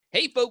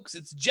folks?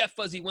 It's Jeff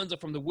Fuzzy Wenzel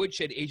from the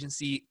Woodshed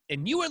Agency,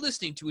 and you are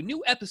listening to a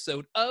new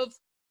episode of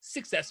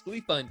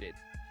Successfully Funded.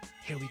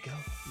 Here we go.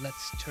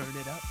 Let's turn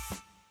it up.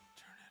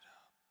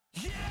 Turn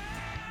it up. Yeah!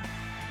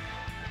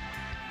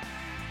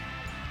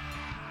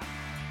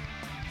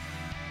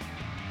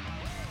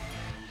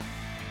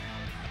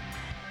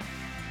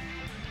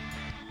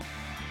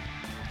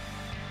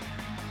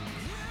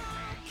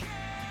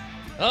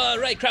 All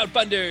right,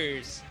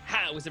 crowdfunders.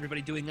 How is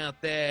everybody doing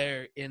out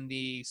there in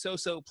the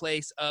so-so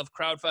place of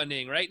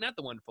crowdfunding, right? Not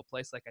the wonderful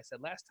place, like I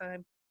said last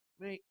time,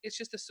 right? It's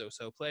just a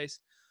so-so place.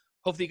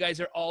 Hopefully you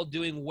guys are all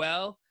doing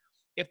well.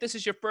 If this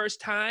is your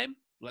first time,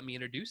 let me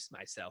introduce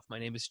myself. My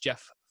name is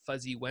Jeff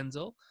Fuzzy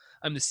Wenzel.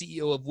 I'm the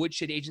CEO of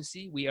Woodshed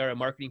Agency. We are a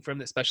marketing firm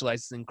that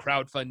specializes in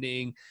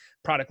crowdfunding,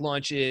 product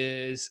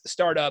launches,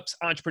 startups,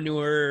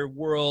 entrepreneur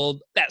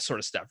world, that sort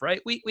of stuff, right?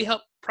 We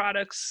help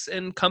products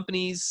and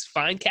companies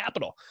find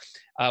capital,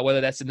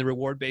 whether that's in the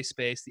reward-based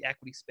space, the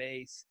equity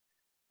space.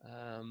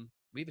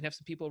 We even have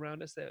some people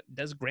around us that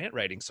does grant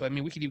writing. So, I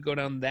mean, we could even go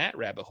down that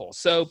rabbit hole.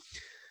 So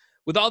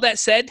with all that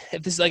said,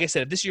 if this is, like I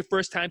said, if this is your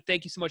first time,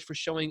 thank you so much for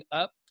showing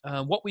up.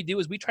 What we do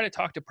is we try to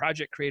talk to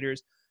project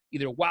creators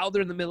either while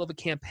they're in the middle of a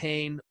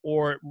campaign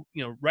or,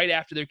 right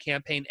after their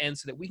campaign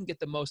ends, so that we can get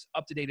the most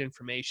up-to-date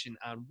information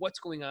on what's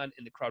going on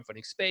in the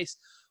crowdfunding space,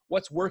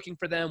 what's working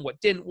for them,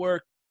 what didn't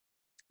work,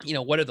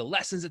 what are the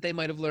lessons that they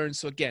might have learned.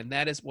 So again,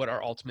 that is what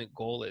our ultimate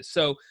goal is.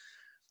 So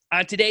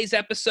on today's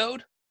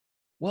episode,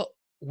 well,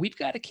 we've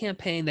got a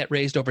campaign that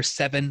raised over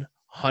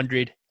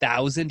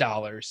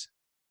 $700,000.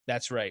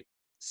 That's right,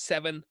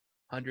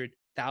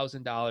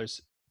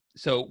 $700,000.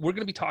 So we're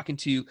going to be talking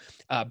to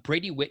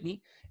Brady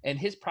Whitney, and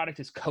his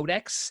product is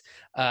Codex.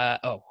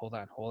 Hold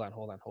on.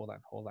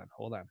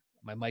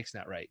 My mic's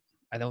not right.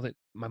 I don't think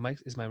my mic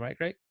is my mic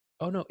right?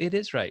 Oh no, it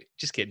is right.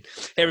 Just kidding.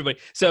 Hey, everybody.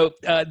 So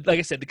like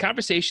I said, the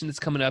conversation that's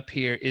coming up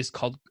here is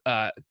called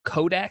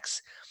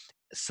Codex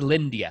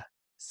Cylinda.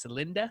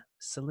 Cylinda.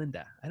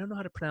 I don't know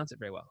how to pronounce it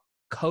very well.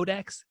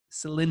 Codex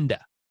Cylinda.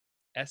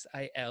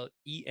 Silenda.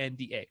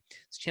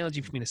 It's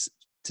challenging for me to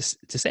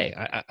say.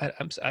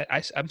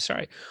 I'm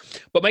sorry,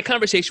 but my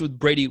conversation with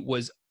Brady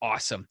was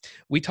awesome.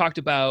 We talked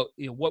about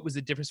what was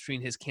the difference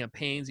between his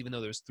campaigns, even though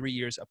there was 3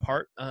 years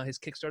apart, his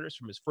Kickstarters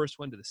from his first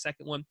one to the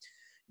second one.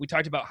 We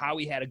talked about how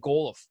he had a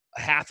goal of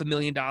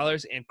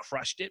 $500,000 and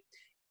crushed it,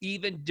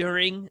 even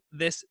during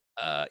this,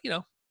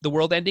 the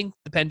world ending,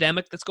 the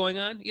pandemic that's going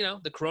on,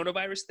 the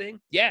coronavirus thing.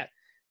 Yeah,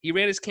 he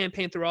ran his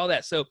campaign through all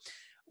that. So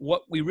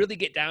what we really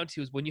get down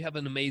to is when you have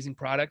an amazing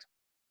product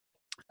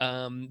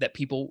that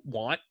people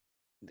want,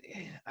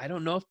 I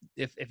don't know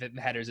if it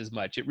matters as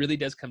much. It really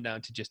does come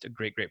down to just a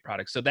great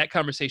product. So that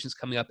conversation is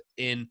coming up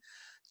in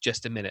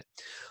just a minute.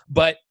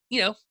 But,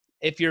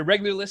 if you're a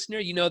regular listener,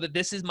 you know that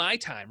this is my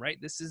time, right?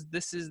 This is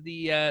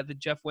the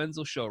Jeff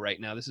Wenzel show right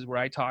now. This is where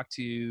I talk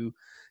to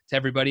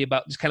everybody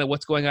about just kind of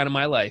what's going on in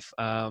my life.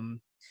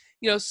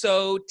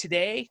 So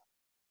today,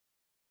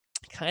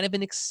 kind of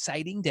an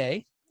exciting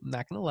day. I'm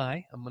not going to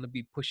lie. I'm going to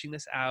be pushing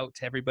this out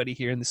to everybody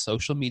here in the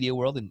social media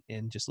world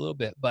in just a little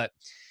bit. But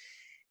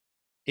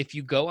if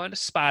you go onto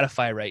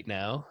Spotify right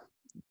now,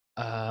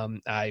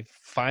 I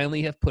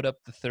finally have put up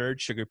the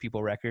third Sugar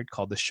People record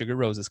called the Sugar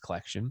Roses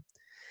Collection.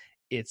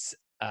 It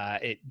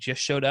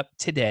just showed up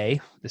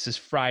today. This is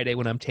Friday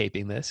when I'm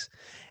taping this.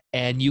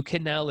 And you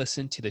can now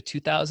listen to the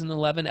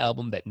 2011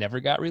 album that never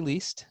got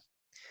released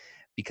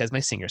because my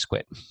singers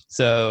quit.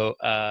 So,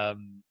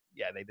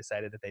 they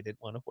decided that they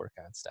didn't want to work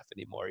on stuff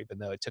anymore, even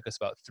though it took us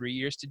about 3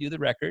 years to do the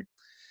record.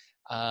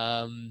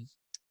 I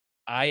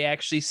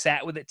actually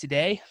sat with it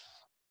today,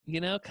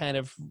 kind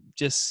of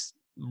just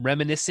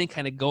reminiscing,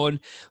 kind of going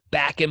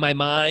back in my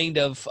mind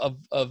of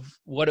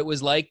what it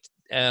was like,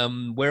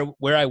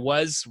 where I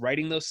was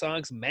writing those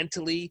songs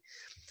mentally,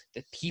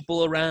 the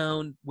people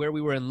around, where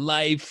we were in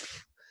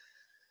life.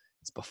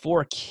 It's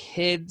before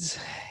kids.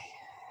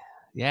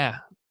 Yeah.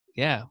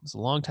 It was a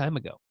long time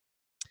ago.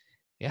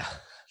 Yeah.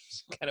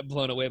 Kind of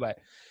blown away by it.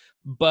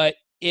 But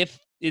if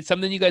it's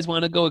something you guys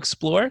want to go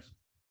explore,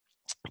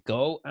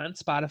 go on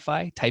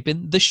Spotify, type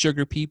in The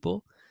Sugar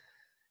People,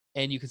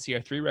 and you can see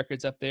our 3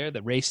 records up there: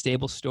 the Ray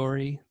Stable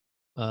Story,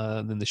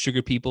 then the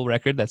Sugar People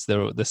record, that's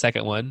the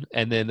second one,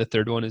 and then the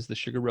third one is the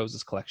Sugar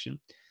Roses Collection.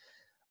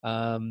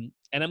 And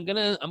I'm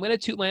gonna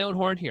toot my own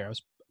horn here. I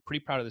was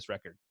pretty proud of this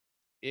record.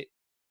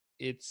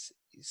 It's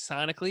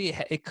sonically,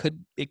 it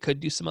could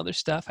do some other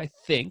stuff, I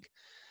think,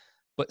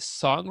 but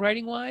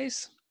songwriting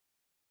wise,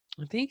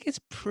 I think it's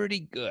pretty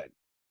good.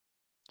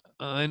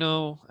 I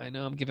know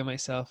I'm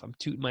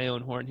tooting my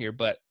own horn here,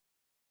 but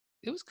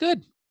it was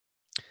good.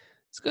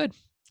 It's good.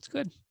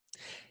 If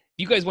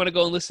you guys want to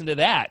go and listen to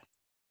that,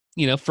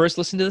 first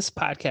listen to this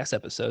podcast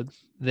episode,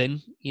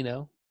 then,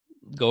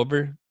 go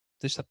over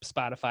to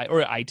Spotify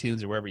or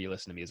iTunes or wherever you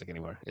listen to music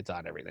anymore. It's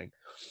on everything.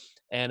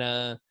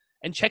 And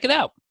check it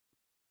out.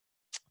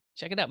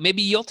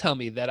 Maybe you'll tell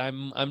me that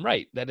I'm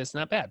right, that it's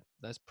not bad.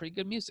 That's pretty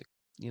good music,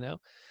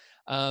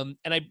 And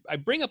I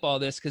bring up all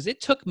this because it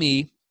took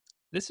me,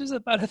 this was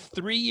about a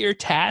 3-year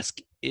task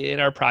in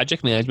our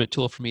project management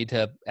tool for me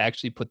to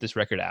actually put this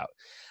record out.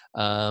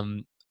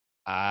 I,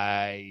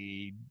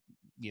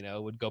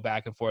 would go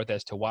back and forth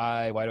as to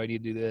why do I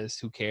need to do this?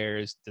 Who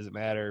cares? Does it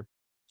matter?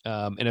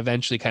 And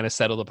eventually kind of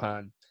settled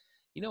upon,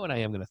 you know what, I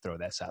am going to throw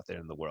this out there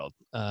in the world.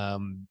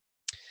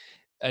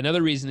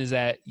 Another reason is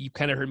that you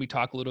kind of heard me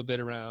talk a little bit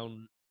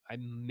around, I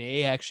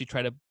may actually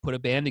try to put a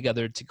band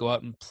together to go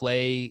out and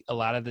play a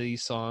lot of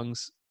these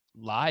songs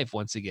live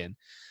once again.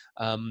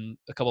 A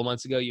couple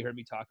months ago, you heard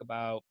me talk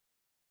about,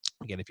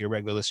 again, if you're a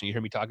regular listener, you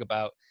heard me talk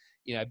about,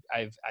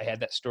 I had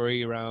that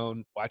story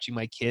around watching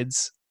my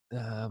kids,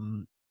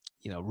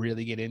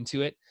 really get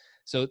into it.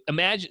 So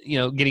imagine,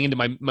 getting into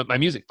my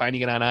music,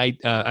 finding it on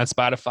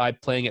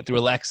Spotify, playing it through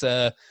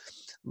Alexa,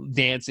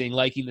 dancing,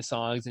 liking the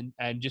songs,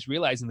 and just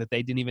realizing that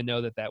they didn't even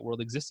know that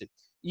world existed.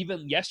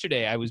 Even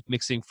yesterday, I was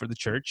mixing for the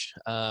church.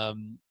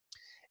 And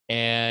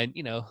I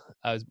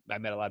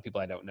met a lot of people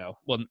I don't know.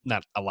 Well,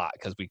 not a lot,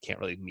 because we can't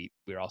really meet.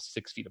 We're all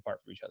 6 feet apart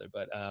from each other.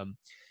 But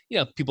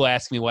people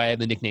ask me why I have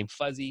the nickname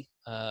Fuzzy.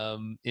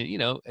 And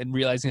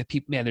realizing that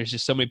people, man, there's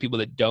just so many people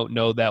that don't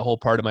know that whole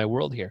part of my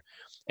world here.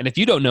 And if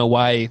you don't know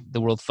why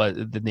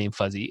the name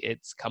Fuzzy, it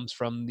comes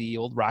from the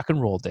old rock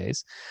and roll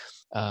days.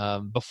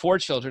 Before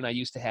children, I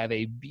used to have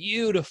a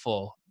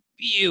beautiful,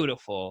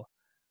 beautiful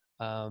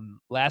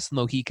Last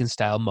Mohican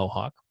style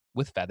mohawk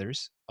with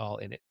feathers all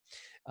in it.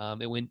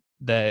 It went,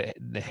 the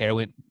hair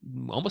went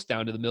almost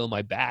down to the middle of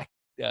my back,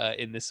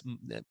 in this,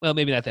 well,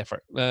 maybe not that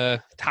far,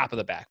 top of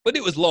the back, but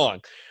it was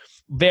long,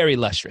 very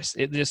lustrous.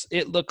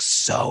 It looks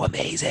so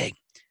amazing.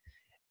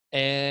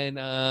 And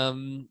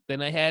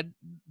then I had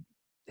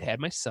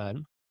my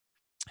son,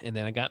 and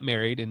then I got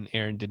married, and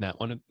Aaron did not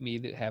want me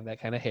to have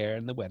that kind of hair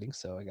in the wedding,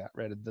 so I got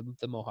rid of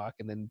the mohawk,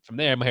 and then from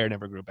there my hair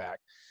never grew back,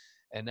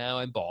 and now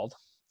I'm bald.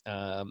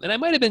 And I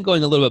might have been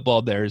going a little bit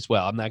bald there as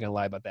well. I'm not going to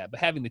lie about that. But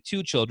having the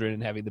 2 children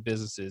and having the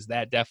businesses,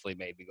 that definitely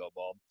made me go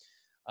bald.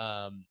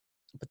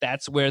 But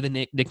that's where the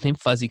nickname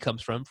Fuzzy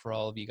comes from. For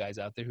all of you guys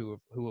out there who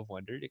have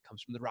wondered, it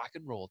comes from the rock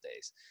and roll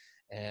days.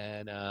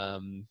 And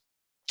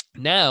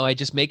now I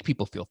just make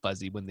people feel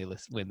fuzzy when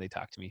they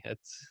talk to me.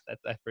 That's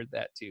I've heard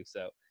that too.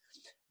 So,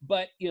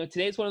 but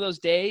today's one of those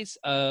days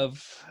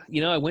of,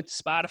 I went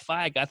to Spotify,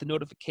 I got the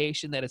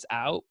notification that it's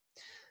out.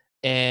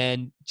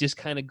 And just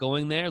kind of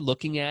going there,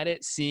 looking at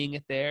it, seeing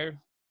it there's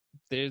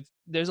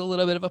a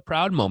little bit of a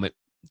proud moment.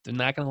 I'm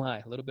not going to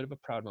lie, a little bit of a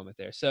proud moment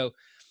there. So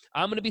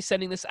I'm going to be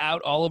sending this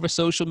out all over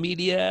social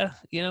media,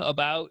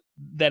 about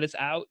that it's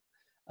out.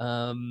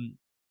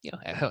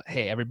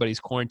 Hey, everybody's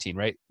quarantined,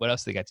 right? What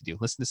else they got to do?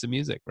 Listen to some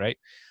music, right?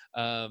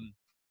 Yeah,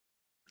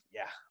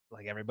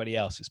 like everybody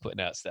else who's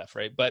putting out stuff,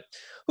 right? But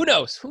who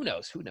knows?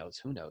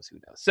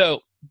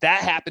 So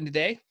that happened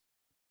today.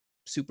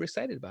 Super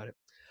excited about it.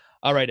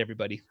 All right,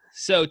 everybody.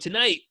 So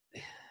tonight,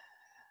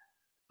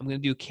 I'm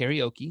going to do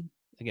karaoke.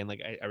 Again, like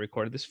I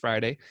recorded this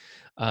Friday.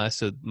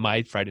 So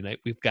my Friday night,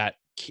 we've got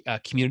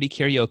community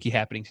karaoke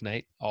happening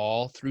tonight,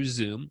 all through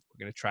Zoom.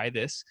 We're going to try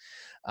this.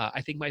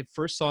 I think my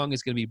first song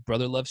is going to be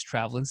Brother Loves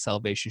Traveling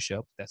Salvation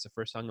Show. That's the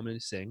first song I'm going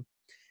to sing.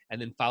 And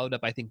then followed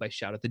up, I think, by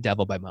Shout at the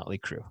Devil by Motley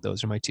Crue.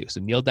 Those are my 2.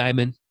 So Neil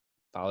Diamond,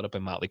 followed up by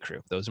Motley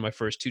Crue. Those are my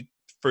first two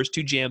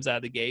jams out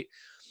of the gate.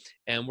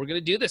 And we're going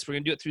to do this. We're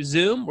going to do it through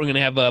Zoom. We're going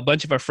to have a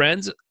bunch of our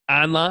friends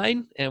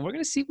online, and we're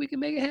going to see if we can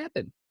make it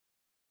happen.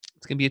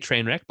 It's going to be a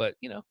train wreck, but,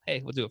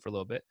 hey, we'll do it for a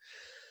little bit.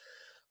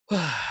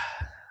 That's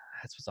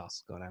what's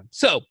also going on.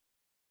 So,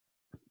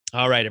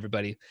 all right,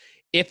 everybody.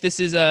 If this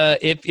is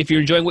if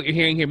you're enjoying what you're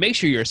hearing here, make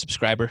sure you're a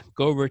subscriber.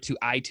 Go over to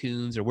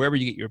iTunes or wherever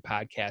you get your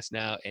podcast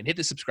now and hit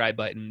the subscribe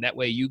button. That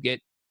way you get,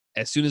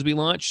 as soon as we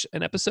launch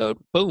an episode,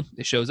 boom,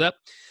 it shows up.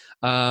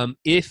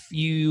 If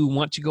you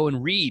want to go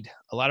and read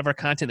a lot of our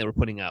content that we're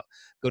putting out,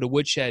 go to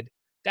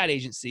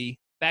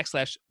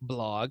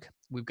woodshed.agency/blog.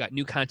 We've got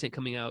new content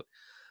coming out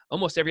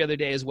almost every other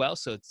day as well.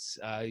 So it's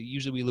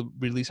usually we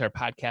release our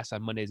podcast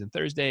on Mondays and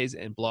Thursdays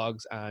and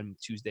blogs on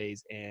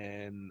Tuesdays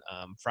and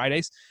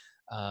Fridays.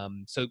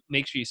 So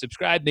make sure you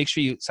subscribe, make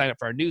sure you sign up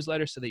for our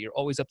newsletter so that you're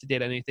always up to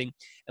date on anything.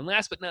 And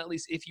last but not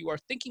least, if you are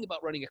thinking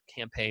about running a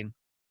campaign,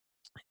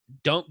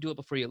 don't do it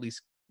before you at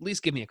least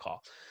give me a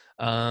call.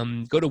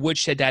 Go to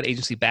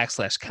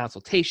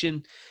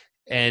woodshed.agency/consultation.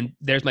 And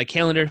there's my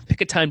calendar.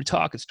 Pick a time to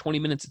talk. It's 20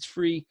 minutes. It's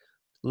free.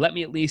 Let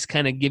me at least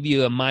kind of give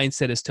you a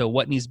mindset as to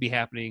what needs to be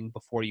happening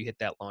before you hit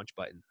that launch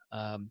button.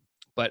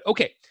 But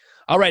okay.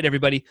 All right,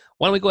 everybody.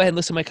 Why don't we go ahead and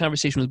listen to my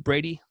conversation with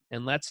Brady,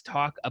 and let's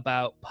talk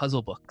about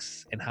puzzle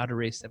books and how to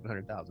raise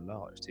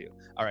 $700,000 too.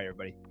 All right,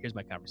 everybody. Here's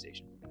my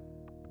conversation.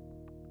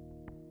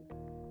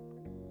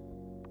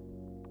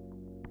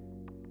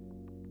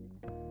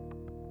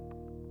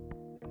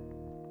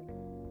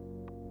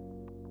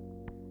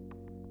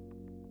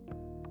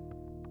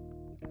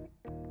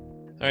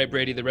 All right,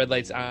 Brady, the red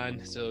light's on.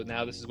 So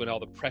now this is when all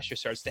the pressure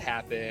starts to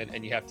happen,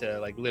 and you have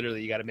to, like,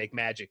 literally, you got to make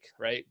magic,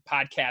 right?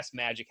 Podcast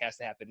magic has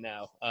to happen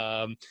now.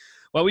 Why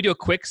don't we do a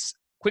quick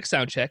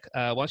sound check?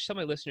 Why don't you tell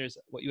my listeners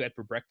what you had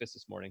for breakfast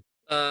this morning?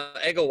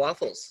 Eggo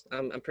waffles.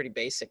 I'm pretty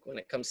basic when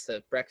it comes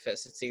to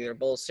breakfast. It's either a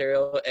bowl of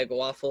cereal, Eggo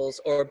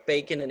waffles, or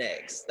bacon and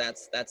eggs.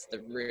 That's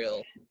the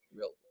real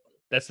one.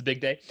 That's the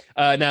big day.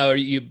 Now, are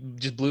you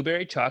just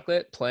blueberry,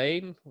 chocolate,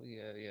 plain?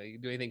 Yeah, you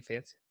do anything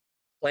fancy?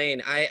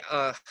 Plain.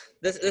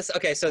 This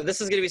okay, so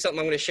this is gonna be something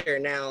I'm gonna share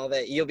now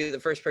that you'll be the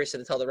first person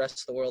to tell the rest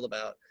of the world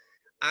about.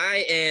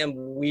 I am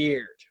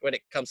weird when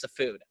it comes to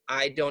food.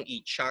 I don't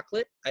eat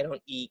chocolate. I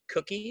don't eat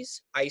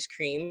cookies, ice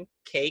cream,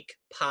 cake,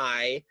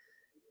 pie,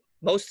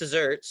 most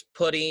desserts,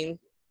 pudding.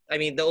 I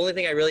mean, the only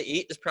thing I really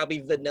eat is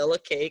probably vanilla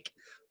cake,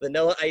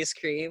 vanilla ice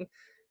cream.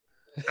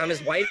 I'm as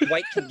white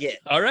can get.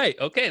 All right.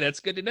 Okay, that's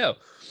good to know.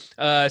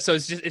 So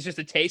it's just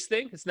a taste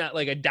thing. It's not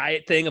like a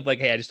diet thing of like,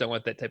 hey, I just don't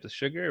want that type of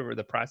sugar or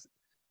the process.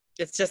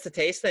 It's just a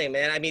taste thing,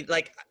 man. I mean,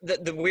 like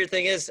the weird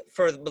thing is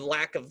for the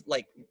lack of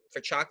like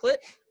for chocolate,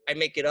 I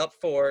make it up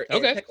for in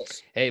Okay.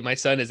 pickles. Hey, my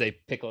son is a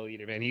pickle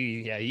eater, man.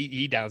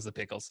 He downs the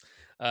pickles.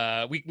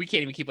 We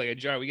can't even keep like a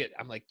jar.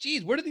 I'm like,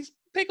 geez, where do these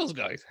pickles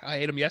go? I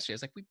ate them yesterday. I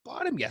was like, we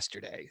bought them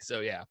yesterday. So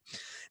yeah.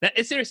 Now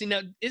it's interesting.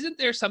 Now, isn't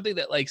there something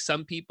that like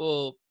some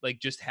people like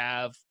just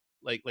have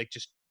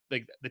just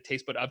like the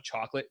taste bud of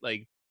chocolate?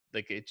 Like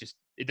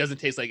it doesn't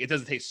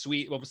taste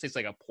sweet. It almost tastes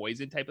like a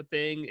poison type of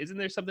thing. Isn't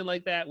there something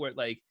like that where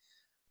like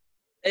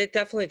It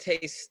definitely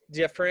tastes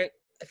different.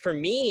 For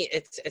me,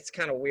 it's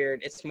kind of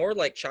weird. It's more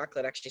like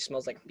chocolate actually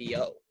smells like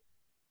BO.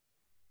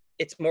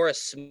 It's more a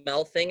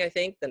smell thing, I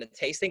think, than a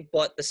taste thing,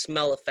 but the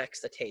smell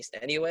affects the taste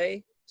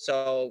anyway.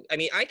 So, I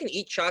mean, I can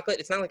eat chocolate.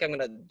 It's not like I'm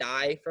gonna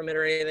die from it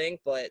or anything,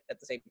 but at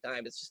the same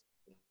time, it's just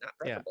not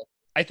yeah. preferable.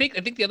 I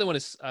think the other one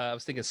is I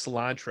was thinking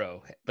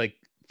cilantro. Like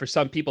for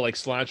some people, like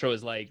cilantro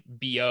is like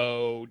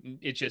bo. And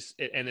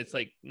it's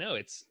like no,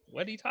 it's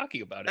what are you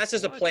talking about? That's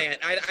It's just a cilantro. plant.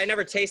 I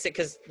never taste it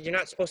because you're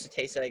not supposed to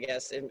taste it, I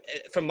guess. And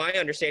from my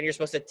understanding, you're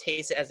supposed to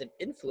taste it as an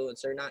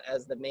influencer, not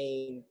as the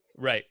main.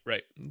 Right,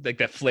 right. Like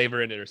that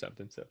flavor in it or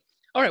something. So,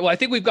 all right. Well, I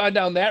think we've gone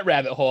down that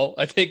rabbit hole.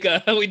 I think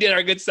we did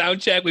our good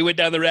sound check. We went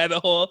down the rabbit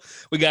hole.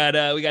 We got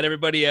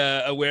everybody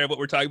aware of what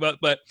we're talking about.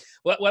 But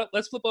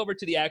let's flip over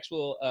to the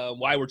actual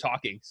why we're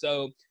talking.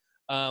 So,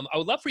 I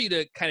would love for you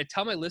to kind of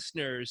tell my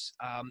listeners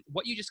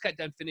what you just got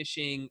done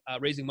finishing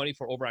raising money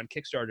for over on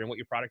Kickstarter and what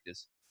your product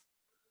is.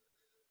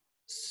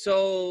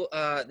 So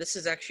this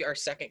is actually our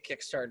second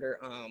Kickstarter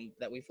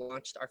that we've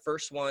launched. Our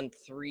first one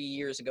 3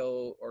 years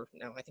ago, or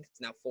now I think it's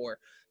now four,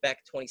 back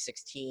in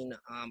 2016.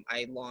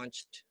 I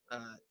launched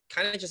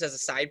kind of just as a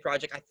side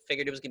project. I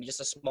figured it was going to be just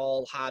a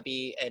small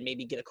hobby and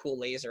maybe get a cool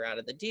laser out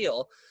of the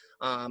deal.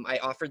 I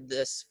offered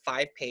this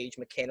 5-page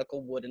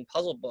mechanical wooden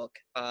puzzle book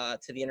to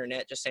the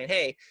internet, just saying,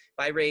 hey, if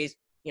I raise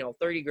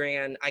 30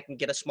 grand, I can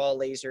get a small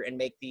laser and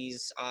make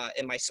these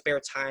in my spare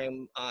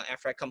time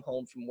after I come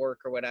home from work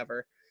or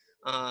whatever.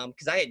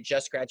 Because I had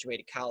just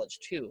graduated college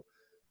too.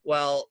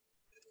 Well,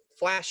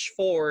 flash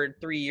forward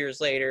 3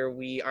 years later,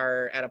 we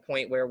are at a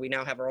point where we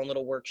now have our own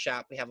little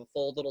workshop. We have a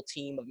full little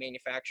team of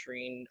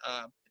manufacturing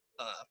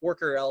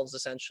worker elves,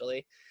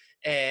 essentially.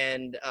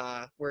 And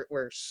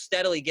we're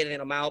steadily getting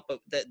them out. But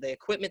the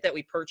equipment that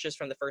we purchased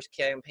from the first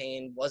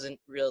campaign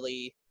wasn't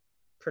really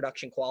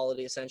production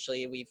quality.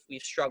 Essentially,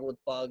 we've struggled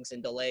with bugs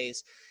and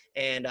delays,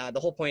 and the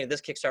whole point of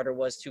this Kickstarter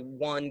was to,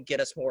 one, get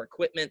us more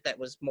equipment that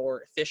was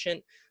more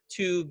efficient,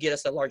 two, get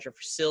us a larger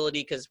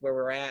facility, because where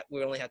we're at,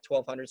 we only had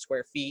 1,200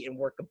 square feet and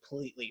we're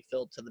completely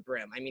filled to the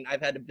brim. I mean,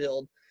 I've had to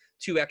build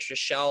 2 extra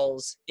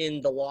shelves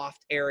in the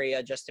loft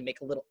area just to make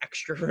a little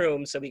extra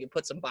room so we can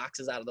put some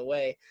boxes out of the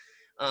way.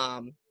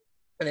 And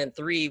then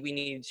 3, we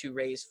needed to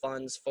raise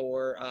funds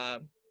for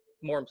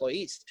more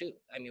employees too.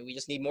 I mean, we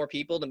just need more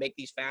people to make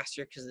these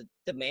faster because the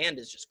demand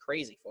is just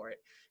crazy for it.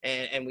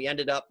 And we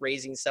ended up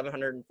raising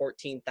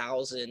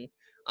 714,000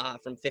 from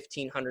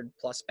 1,500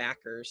 plus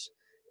backers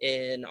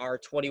in our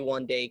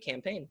 21-day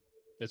campaign.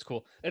 That's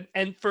cool.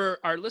 And for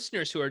our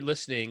listeners who are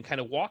listening,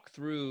 kind of walk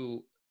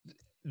through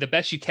the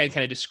best you can,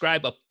 kind of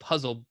describe a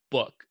puzzle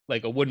book,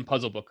 like a wooden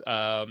puzzle book.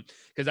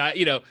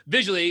 Because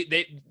visually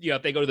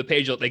if they go to the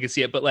page, they can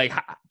see it. But like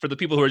for the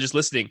people who are just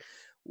listening,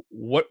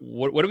 what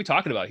are we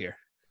talking about here?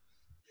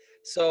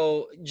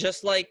 So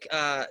just like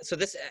so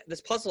this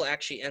puzzle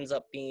actually ends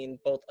up being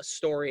both a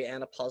story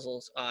and a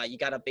puzzle. You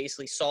got to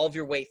basically solve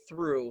your way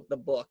through the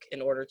book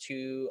in order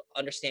to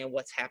understand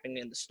what's happening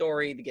in the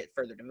story, to get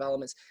further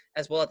developments,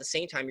 as well at the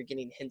same time you're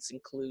getting hints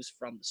and clues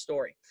from the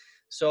story.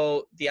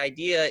 So the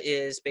idea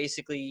is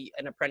basically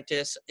an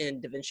apprentice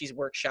in Da Vinci's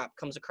workshop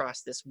comes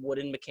across this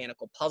wooden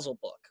mechanical puzzle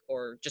book,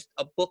 or just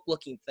a book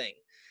looking thing.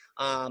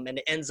 And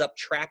it ends up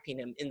trapping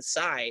him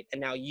inside. And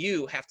now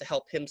you have to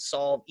help him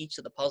solve each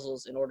of the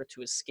puzzles in order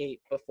to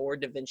escape before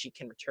Da Vinci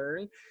can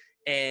return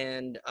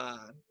and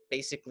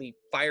basically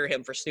fire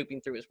him for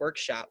snooping through his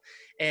workshop.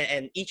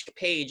 And each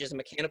page is a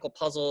mechanical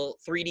puzzle,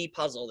 3D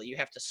puzzle that you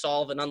have to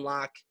solve and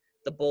unlock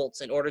the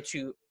bolts in order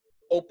to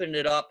open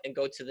it up and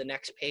go to the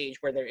next page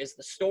where there is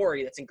the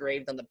story that's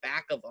engraved on the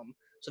back of them,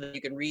 so that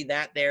you can read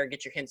that there,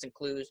 get your hints and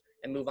clues,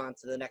 and move on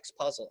to the next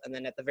puzzle. And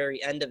then at the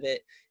very end of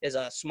it is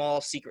a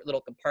small secret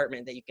little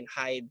compartment that you can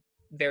hide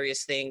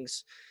various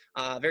things,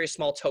 very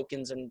small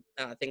tokens and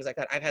things like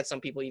that. I've had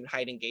some people even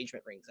hide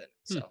engagement rings in it.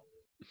 So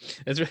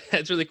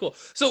That's really cool.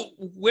 So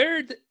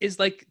where is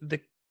like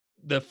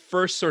the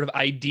first sort of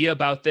idea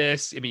about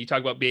this. I mean, you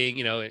talk about being,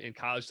 you know, in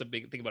college, some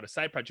big thing about a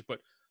side project, but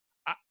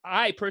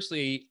I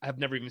personally have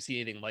never even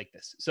seen anything like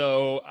this.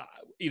 So,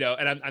 you know,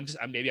 and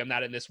maybe I'm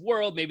not in this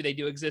world. Maybe they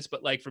do exist,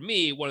 but like for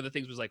me, one of the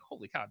things was like,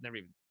 holy cow, I've never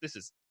even,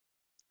 this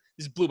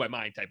blew my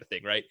mind type of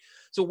thing. Right.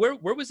 So where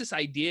was this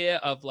idea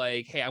of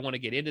like, hey, I want to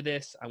get into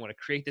this. I want to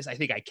create this. I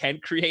think I can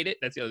create it.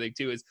 That's the other thing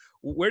too, is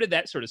where did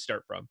that sort of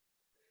start from?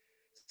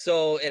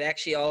 So it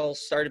actually all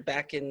started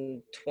back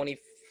in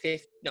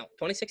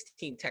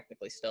 2016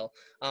 technically still.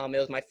 It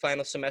was my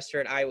final semester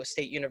at Iowa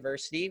State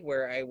University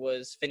where I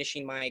was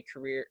finishing my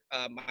career,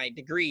 my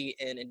degree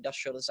in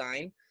industrial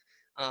design.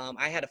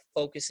 I had a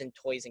focus in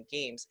toys and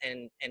games,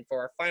 and for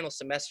our final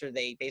semester,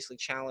 they basically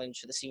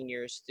challenged the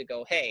seniors to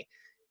go, hey,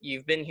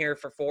 you've been here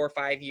for 4 or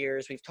 5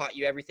 years. We've taught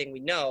you everything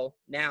we know.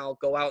 Now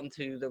go out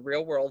into the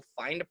real world,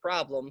 find a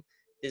problem,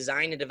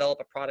 design and develop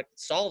a product that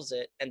solves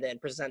it, and then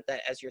present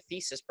that as your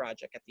thesis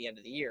project at the end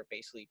of the year.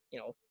 Basically, you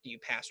know, do you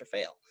pass or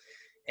fail?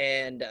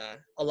 And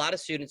a lot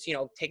of students, you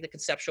know, take the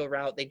conceptual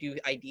route. They do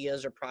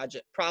ideas or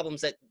project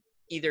problems that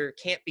either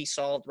can't be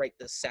solved right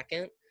this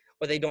second,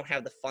 or they don't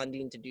have the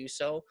funding to do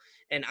so.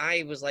 And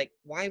I was like,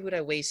 why would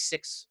I waste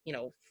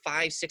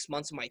 5, 6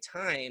 months of my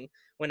time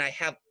when I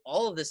have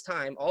all of this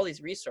time, all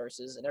these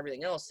resources and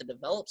everything else to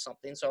develop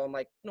something? So I'm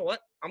like, you know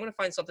what? I'm going to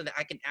find something that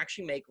I can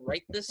actually make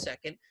right this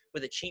second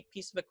with a cheap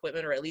piece of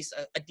equipment, or at least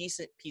a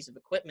decent piece of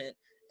equipment,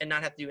 and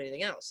not have to do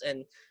anything else.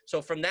 And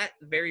so from that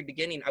very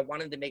beginning, I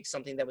wanted to make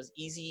something that was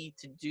easy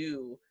to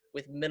do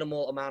with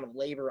minimal amount of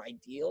labor,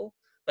 ideal,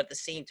 but at the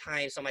same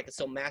time, something I could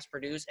still mass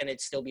produce and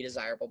it'd still be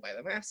desirable by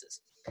the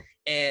masses.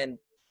 And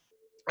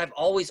I've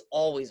always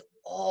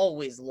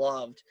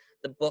loved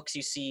the books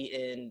you see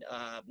in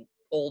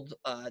old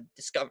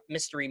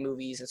mystery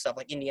movies and stuff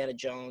like Indiana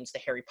Jones, the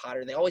Harry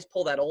Potter. They always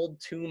pull that old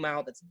tomb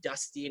out that's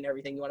dusty and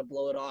everything. You want to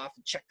blow it off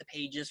and check the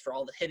pages for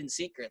all the hidden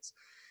secrets.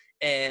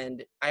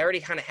 And I already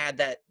kind of had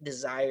that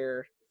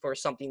desire for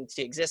something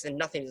to exist, and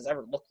nothing has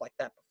ever looked like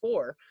that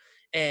before.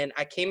 And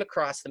I came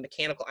across the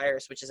mechanical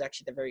iris, which is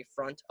actually the very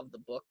front of the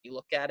book. You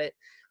look at it.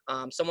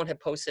 Someone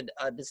had posted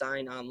a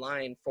design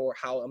online for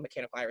how a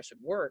mechanical iris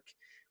would work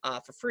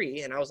for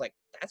free. And I was like,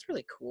 that's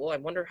really cool. I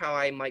wonder how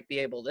I might be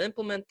able to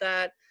implement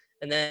that.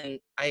 And then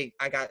I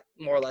got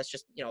more or less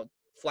just, you know,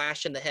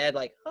 flash in the head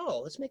like,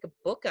 oh, let's make a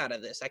book out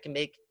of this. I can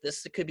make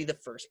this, it could be the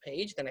first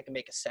page, then I can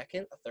make a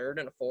second, a third,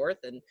 and a fourth,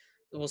 and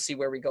we'll see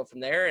where we go from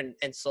there.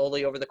 And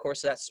slowly over the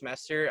course of that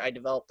semester, I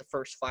developed the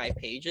first 5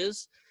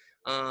 pages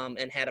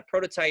and had a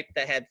prototype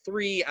that had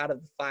 3 out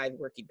of the 5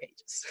 working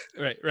pages.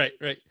 Right.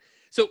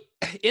 So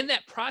in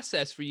that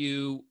process for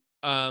you,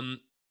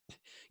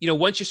 you know,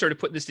 once you started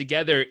putting this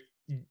together,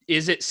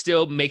 is it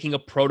still making a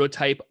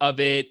prototype of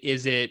it?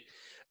 Is it,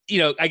 you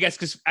know, I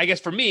guess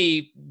for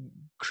me,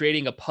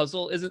 creating a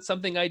puzzle isn't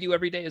something I do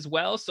every day as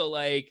well. So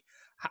like,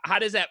 how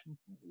does that,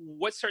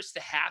 what starts to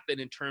happen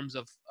in terms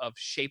of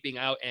shaping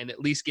out and at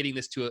least getting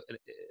this to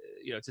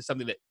you know, to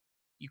something that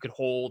you could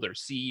hold or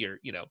see, or,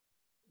 you know?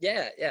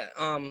 Yeah.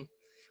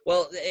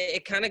 Well,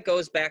 it kind of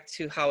goes back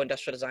to how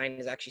industrial design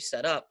is actually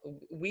set up.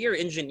 We are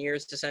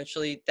engineers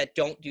essentially that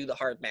don't do the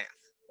hard math.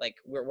 Like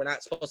we're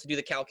not supposed to do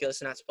the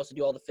calculus, and not supposed to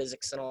do all the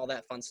physics and all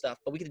that fun stuff,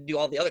 but we can do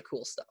all the other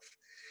cool stuff.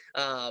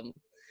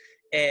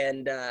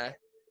 And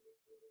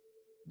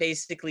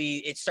basically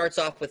it starts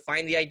off with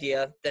find the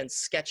idea, then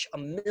sketch a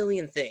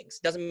million things.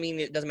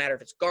 It doesn't matter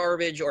if it's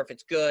garbage or if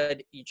it's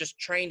good. You're just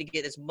trying to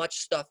get as much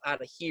stuff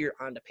out of here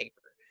onto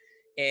paper.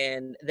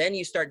 And then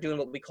you start doing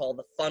what we call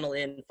the funnel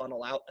in,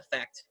 funnel out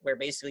effect, where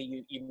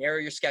basically you narrow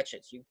your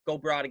sketches, you go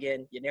broad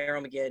again, you narrow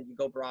them again, you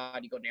go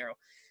broad, you go narrow.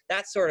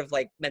 That sort of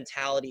like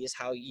mentality is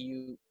how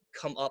you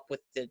come up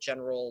with the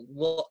general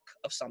look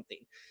of something.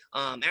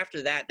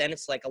 After that, then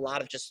it's like a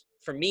lot of just,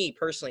 for me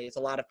personally, it's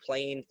a lot of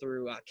playing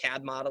through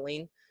CAD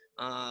modeling.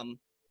 The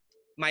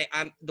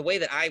way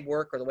that I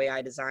work, or the way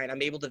I design,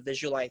 I'm able to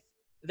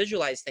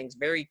visualize things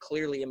very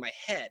clearly in my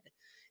head.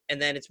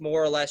 And then it's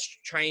more or less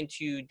trying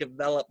to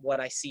develop what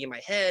I see in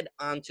my head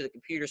onto the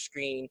computer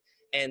screen.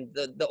 And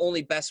the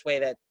only best way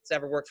that's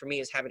ever worked for me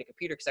is having a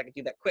computer, because I can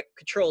do that quick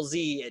Control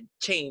Z and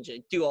change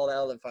and do all that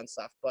other fun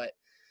stuff. But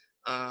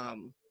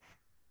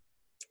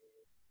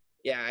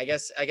yeah, I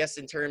guess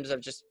in terms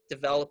of just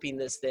developing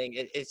this thing,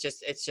 it's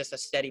just a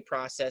steady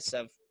process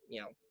of,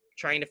 you know,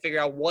 trying to figure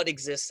out what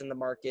exists in the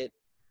market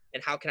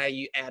and how can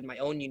I add my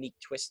own unique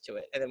twist to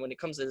it. And then when it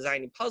comes to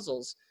designing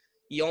puzzles,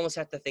 you almost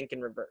have to think in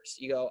reverse.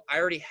 You go, I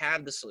already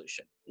have the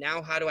solution. Now,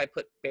 how do I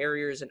put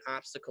barriers and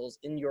obstacles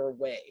in your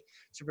way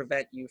to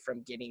prevent you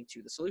from getting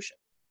to the solution?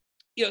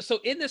 You know, so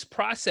in this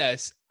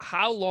process,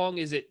 how long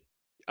is it,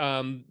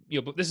 you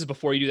know, but this is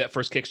before you do that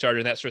first Kickstarter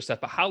and that sort of stuff,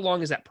 but how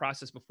long is that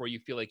process before you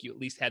feel like you at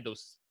least had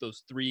those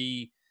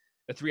 3,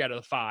 the 3 out of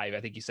the 5,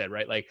 I think you said,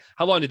 right? Like,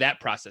 how long did that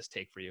process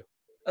take for you?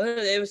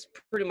 It was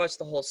pretty much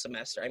the whole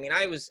semester. I mean,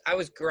 I was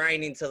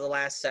grinding to the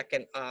last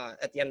second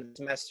at the end of the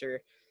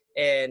semester,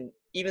 and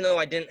even though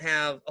I didn't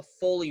have a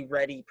fully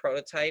ready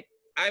prototype,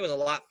 I was a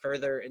lot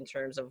further in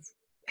terms of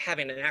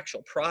having an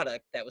actual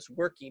product that was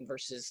working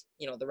versus,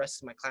 the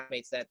rest of my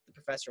classmates that the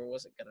professor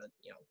wasn't gonna,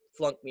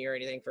 flunk me or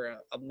anything for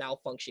a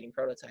malfunctioning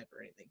prototype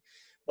or anything.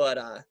 But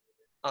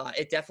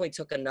it definitely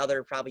took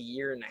another probably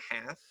year and a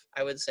half,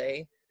 I would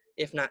say,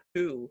 if not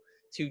two,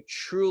 to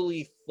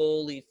truly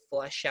fully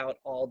flesh out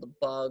all the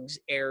bugs,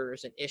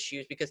 errors, and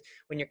issues. Because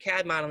when you're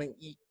CAD modeling,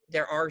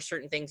 there are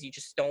certain things you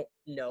just don't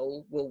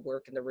know will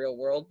work in the real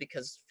world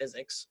because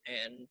physics,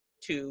 and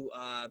two,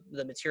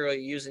 the material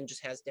you're using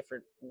just has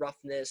different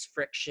roughness,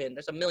 friction.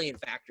 There's a million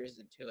factors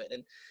into it,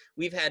 and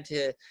we've had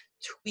to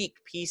tweak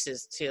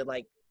pieces to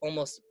like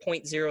almost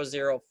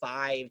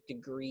 0.005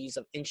 degrees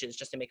of inches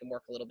just to make them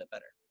work a little bit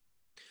better.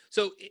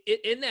 So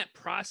in that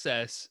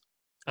process,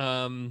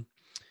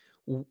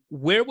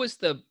 where was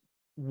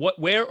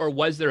where or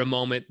was there a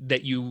moment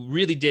that you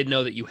really did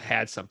know that you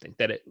had something,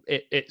 that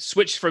it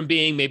switched from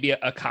being maybe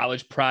a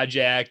college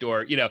project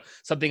or,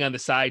 something on the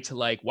side to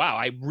like, wow,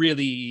 I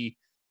really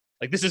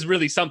like, this is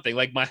really something,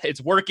 like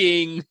it's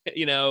working,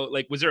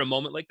 like, was there a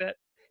moment like that?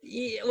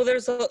 Yeah, well,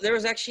 there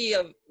was actually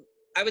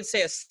I would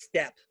say a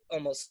step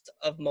almost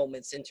of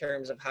moments in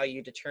terms of how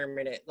you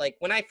determine it. Like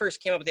when I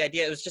first came up with the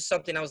idea, it was just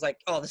something I was like,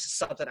 oh, this is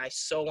something I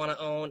so want to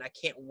own. I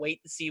can't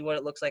wait to see what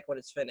it looks like when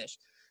it's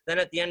finished. Then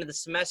at the end of the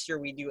semester,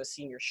 we do a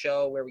senior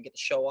show where we get to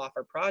show off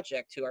our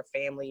project to our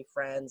family,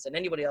 friends, and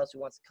anybody else who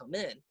wants to come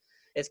in.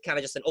 It's kind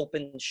of just an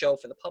open show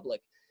for the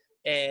public.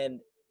 And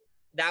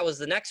that was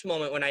the next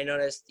moment when I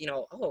noticed,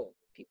 oh,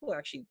 people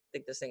actually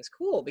think this thing's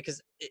cool,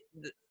 because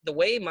the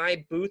way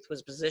my booth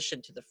was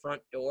positioned to the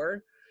front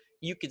door,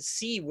 you could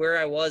see where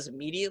I was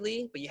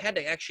immediately, but you had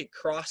to actually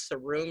cross the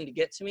room to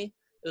get to me.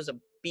 It was a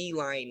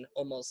beeline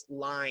almost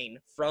line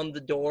from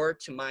the door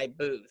to my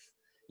booth.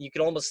 You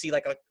could almost see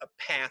like a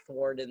path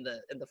worn in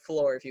the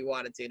floor if you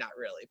wanted to, not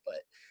really,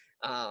 but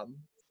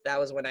that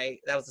was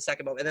the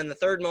second moment. And then the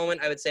third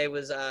moment I would say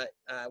was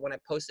when I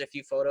posted a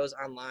few photos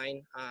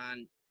online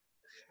on,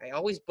 I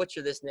always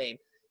butcher this name,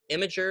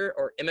 Imager,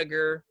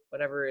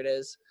 whatever it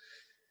is.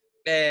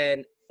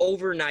 And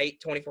overnight,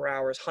 24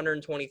 hours,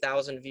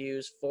 120,000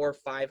 views,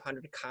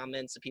 500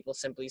 comments of people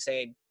simply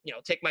saying,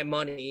 take my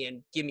money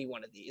and give me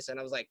one of these. And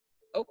I was like,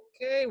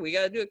 okay, we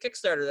got to do a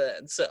Kickstarter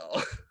then.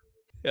 So.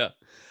 Yeah.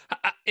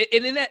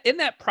 And in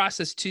that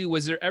process too,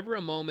 was there ever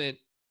a moment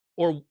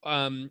or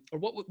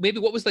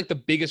what was like the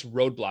biggest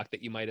roadblock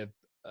that you might have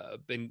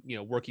been,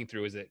 working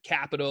through? Is it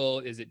capital?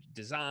 Is it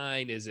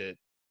design? Is it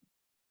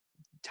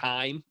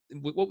time?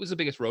 What was the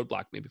biggest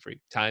roadblock maybe for you?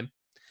 Time?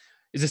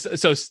 Is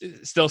this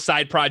still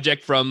side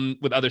project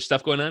with other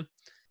stuff going on?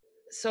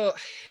 So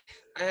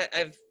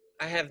I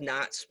have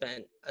not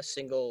spent a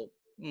single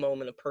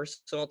moment of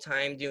personal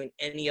time doing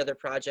any other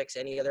projects,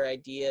 any other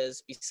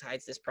ideas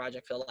besides this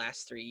project for the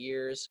last 3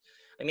 years.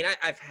 I mean,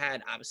 I've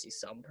had obviously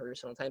some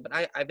personal time,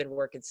 but I've been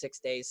working 6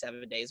 days,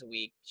 7 days a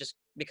week, just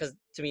because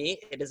to me,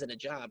 it isn't a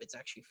job. It's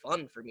actually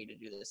fun for me to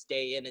do this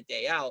day in and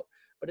day out,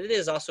 but it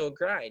is also a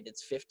grind.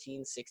 It's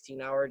 15,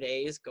 16-hour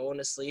days, going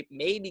to sleep,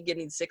 maybe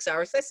getting 6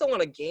 hours. I still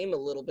want to game a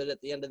little bit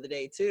at the end of the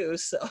day too.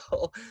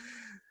 So,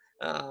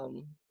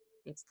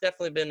 it's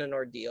definitely been an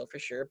ordeal for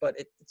sure, but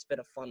it's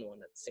been a fun one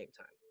at the same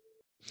time.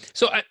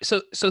 So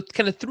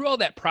kind of through all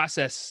that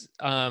process,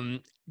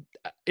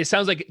 it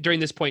sounds like during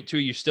this point too,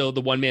 you're still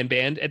the one-man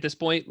band at this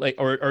point, like,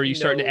 or are you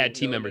starting to add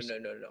team members?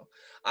 No.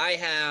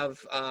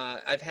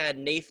 I've had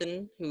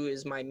Nathan, who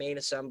is my main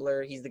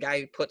assembler. He's the guy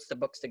who puts the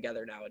books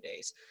together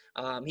nowadays.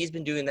 He's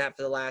been doing that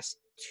for the last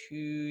 2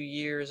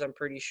 years, I'm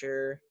pretty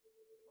sure.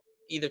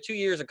 Either 2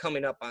 years or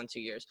coming up on 2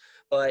 years.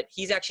 But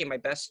he's actually my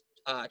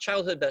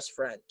childhood best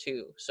friend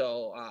too.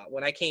 So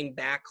when I came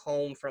back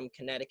home from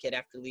Connecticut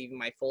after leaving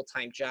my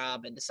full-time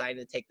job and decided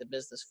to take the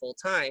business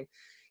full-time,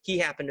 he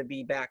happened to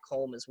be back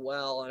home as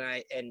well.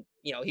 And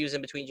he was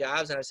in between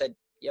jobs, and I said,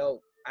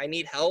 yo, I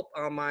need help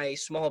on my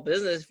small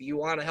business. If you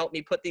want to help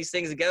me put these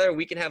things together,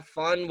 we can have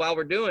fun while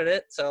we're doing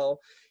it. So,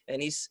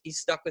 and he's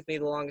stuck with me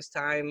the longest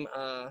time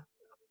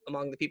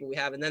among the people we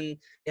have. And then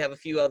we have a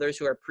few others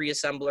who are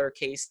pre-assembler.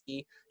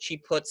 Casey, she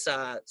puts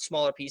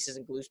smaller pieces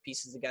and glues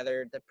pieces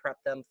together to prep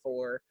them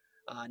for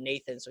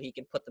Nathan so he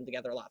can put them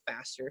together a lot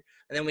faster.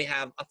 And then we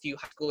have a few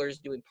high schoolers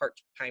doing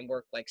part-time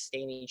work like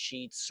staining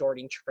sheets,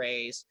 sorting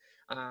trays.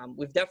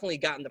 We've definitely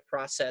gotten the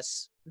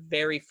process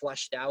very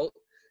fleshed out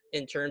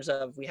in terms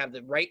of we have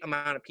the right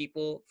amount of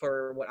people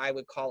for what I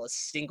would call a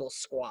single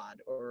squad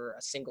or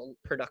a single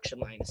production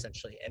line,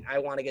 essentially. And I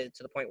want to get it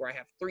to the point where I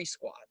have 3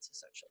 squads,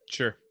 essentially.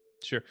 Sure.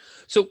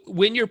 So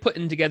when you're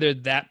putting together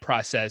that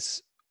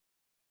process,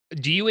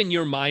 do you in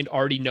your mind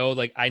already know,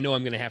 like, I know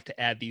I'm going to have to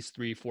add these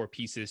 3-4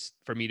 pieces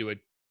for me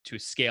to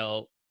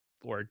scale,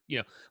 or,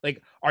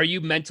 like, are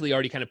you mentally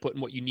already kind of putting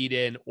what you need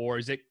in, or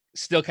is it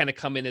still kind of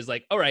come in as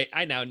like, all right,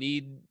 I now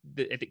need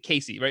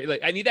Casey, right?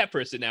 Like, I need that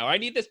person now, or I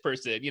need this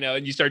person,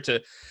 and you start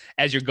to,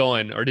 as you're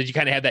going, or did you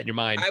kind of have that in your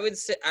mind? I would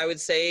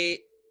say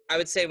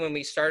when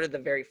we started the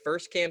very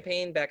first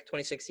campaign back in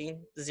 2016,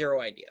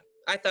 zero idea.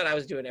 I thought I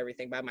was doing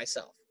everything by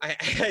myself.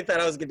 I thought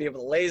I was going to be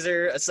able to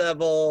laser,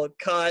 assemble,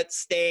 cut,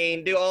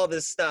 stain, do all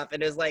this stuff.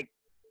 And it was like,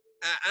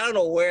 I don't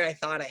know where I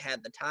thought I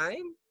had the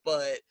time,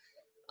 but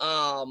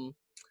Um,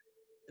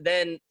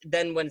 then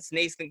when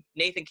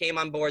Nathan came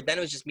on board, then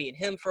it was just me and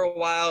him for a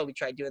while. We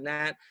tried doing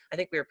that. I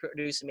think we were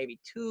producing maybe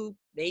 2,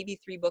 maybe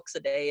 3 books a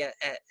day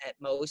at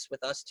most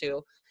with us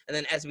two. And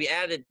then as we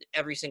added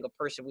every single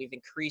person, we've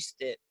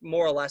increased it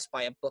more or less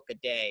by a book a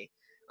day,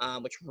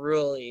 which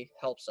really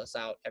helps us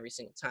out every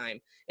single time.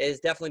 It has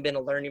definitely been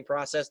a learning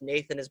process.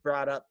 Nathan has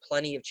brought up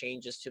plenty of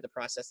changes to the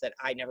process that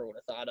I never would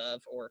have thought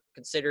of or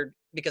considered,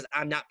 because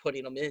I'm not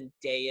putting them in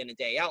and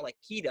day out like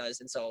he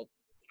does. And so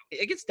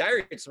it gets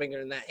tired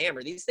swinging in that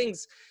hammer. These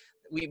things,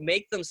 we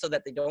make them so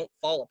that they don't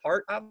fall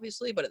apart,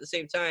 obviously, but at the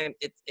same time,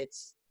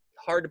 it's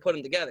hard to put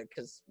them together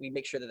because we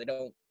make sure that they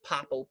don't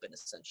pop open,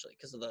 essentially,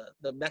 because of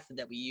the method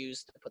that we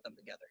use to put them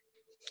together.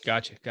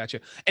 Gotcha.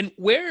 And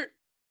where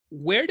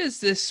does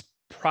this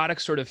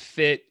product sort of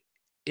fit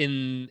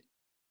in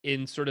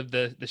sort of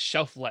the the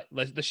shelf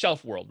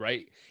world,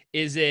 right?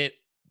 Is it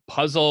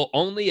puzzle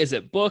only? Is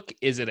it book?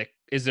 Is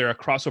there a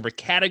crossover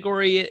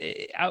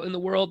category out in the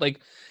world?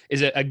 Like,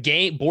 is it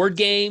a board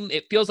game?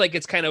 It feels like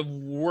it's kind of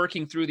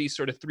working through these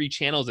sort of 3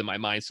 channels in my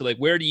mind. So like,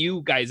 where do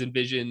you guys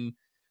envision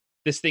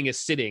this thing is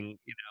sitting,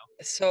 you know?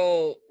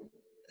 So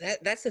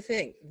that's the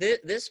thing.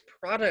 This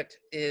product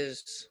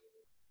is,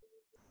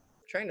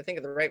 trying to think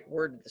of the right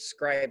word to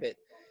describe it,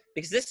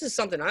 because this is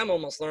something I'm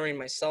almost learning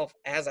myself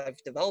as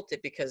I've developed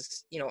it,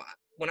 because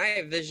when I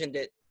envisioned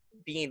it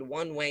being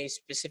one way,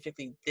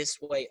 specifically this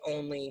way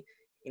only,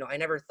 I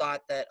never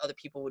thought that other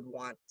people would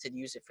want to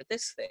use it for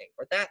this thing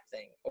or that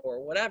thing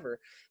or whatever.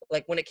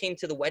 Like when it came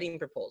to the wedding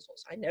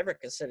proposals, I never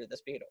considered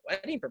this being a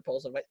wedding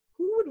proposal, but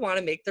who would want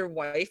to make their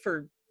wife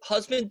or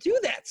husband do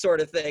that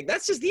sort of thing?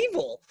 That's just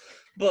evil.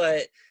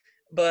 But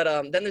then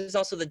there's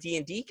also the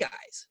D&D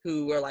guys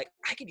who are like,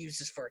 I could use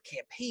this for a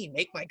campaign,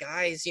 make my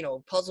guys,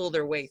 puzzle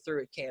their way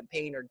through a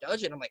campaign or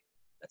dungeon. I'm like,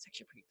 that's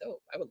actually pretty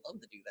dope. I would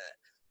love to do that.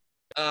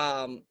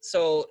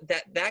 So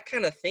that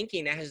kind of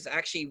thinking has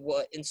actually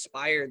what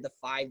inspired the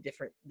 5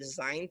 different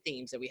design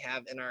themes that we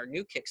have in our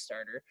new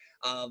Kickstarter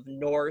of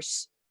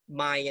Norse,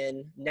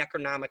 Mayan,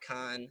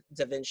 Necronomicon,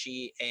 Da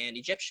Vinci, and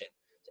Egyptian.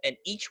 And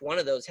each one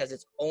of those has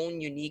its own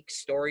unique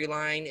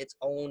storyline, its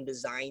own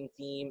design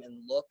theme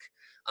and look.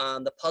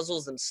 The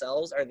puzzles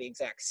themselves are the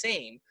exact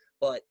same,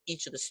 but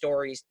each of the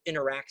stories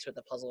interacts with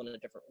the puzzle in a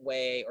different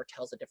way or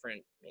tells a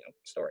different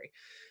story.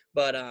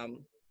 But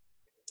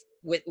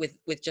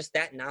with just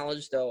that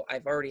knowledge, though,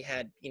 I've already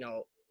had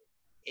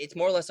it's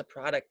more or less a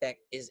product that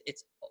is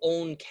its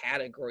own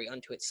category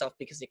unto itself,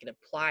 because it can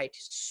apply to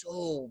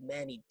so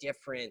many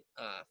different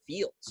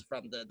fields,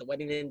 from the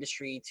wedding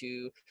industry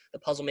to the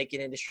puzzle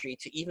making industry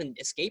to even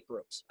escape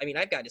rooms. I mean,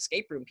 I've got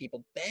escape room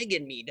people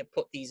begging me to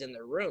put these in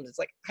their rooms. It's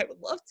like, I would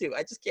love to,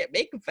 I just can't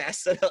make them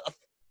fast enough.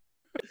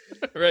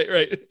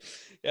 Right.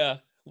 Yeah.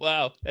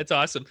 Wow, that's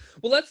awesome.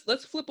 Well,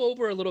 let's flip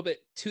over a little bit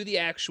to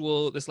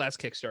this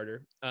last Kickstarter.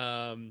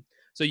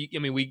 So I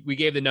mean, we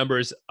gave the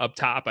numbers up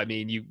top. I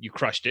mean, you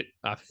crushed it.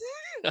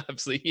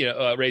 Obviously,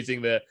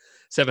 raising the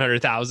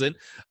 700,000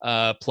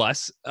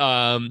 plus.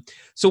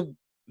 So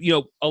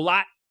a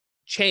lot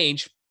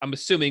changed. I'm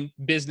assuming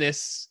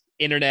business,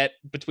 internet,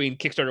 between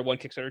Kickstarter 1,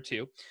 Kickstarter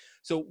 2.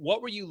 So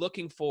what were you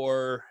looking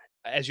for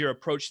as you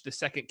approached the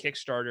second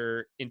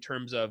Kickstarter in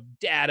terms of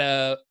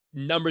data,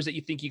 numbers that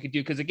you think you could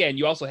do? Because again,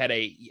 you also had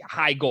a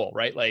high goal,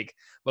 right? Like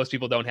most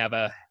people don't have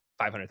a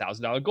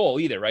 $500,000 goal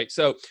either, right?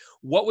 So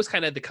what was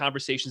kind of the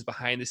conversations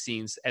behind the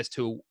scenes as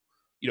to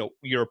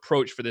your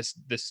approach for this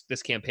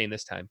campaign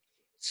this time?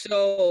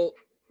 So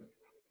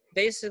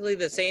basically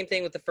the same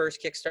thing with the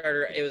first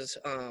Kickstarter. It was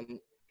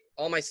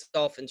all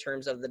myself in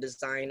terms of the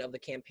design of the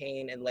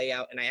campaign and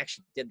layout, and I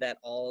actually did that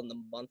all in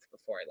the month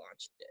before I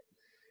launched it.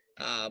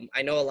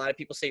 I know a lot of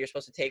people say you're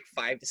supposed to take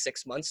 5 to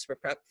 6 months for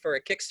prep for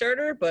a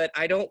Kickstarter, but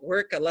I don't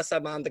work unless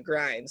I'm on the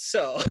grind.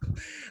 So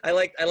I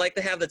like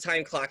to have the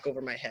time clock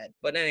over my head.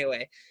 But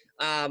anyway,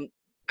 I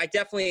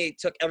definitely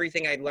took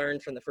everything I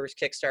learned from the first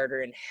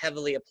Kickstarter and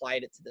heavily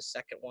applied it to the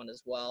second one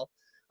as well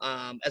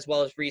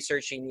as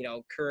researching,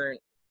 current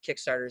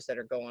Kickstarters that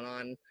are going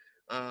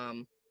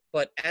on.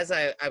 But as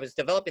I was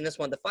developing this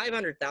one, the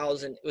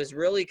 500,000 was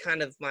really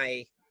kind of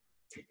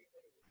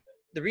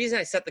the reason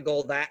I set the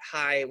goal that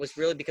high was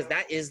really because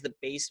that is the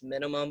base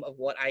minimum of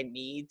what I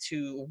need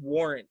to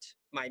warrant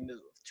my move,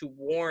 to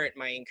warrant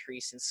my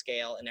increase in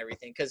scale and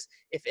everything. Because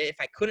if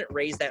I couldn't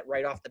raise that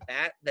right off the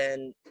bat,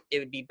 then it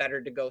would be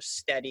better to go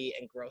steady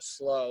and grow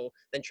slow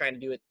than trying to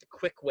do it the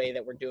quick way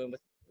that we're doing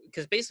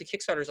because basically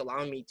Kickstarter is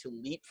allowing me to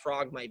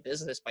leapfrog my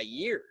business by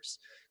years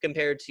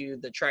compared to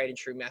the tried and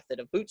true method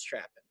of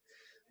bootstrapping.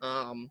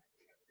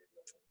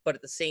 But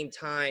at the same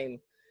time,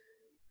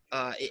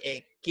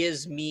 it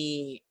gives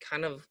me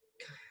kind of,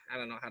 I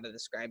don't know how to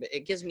describe it.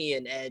 It gives me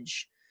an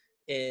edge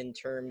in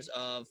terms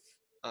of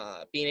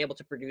being able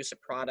to produce a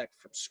product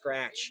from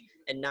scratch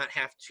and not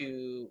have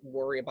to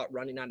worry about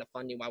running out of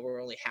funding while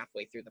we're only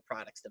halfway through the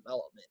product's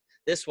development.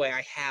 This way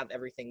I have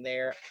everything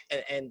there.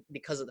 And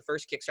because of the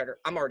first Kickstarter,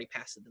 I'm already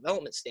past the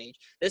development stage.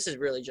 This is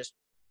really just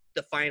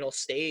the final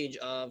stage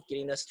of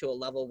getting us to a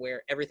level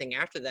where everything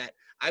after that,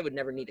 I would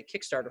never need a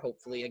Kickstarter,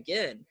 hopefully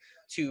again,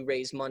 to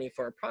raise money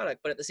for a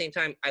product. But at the same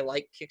time, I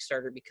like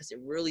Kickstarter because it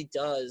really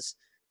does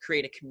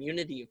create a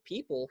community of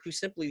people who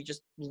simply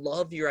just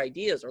love your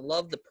ideas or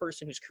love the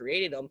person who's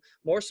created them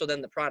more so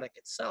than the product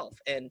itself.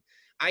 And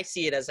I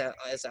see it as a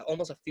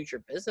almost a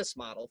future business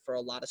model for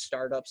a lot of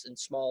startups and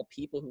small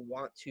people who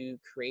want to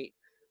create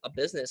a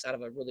business out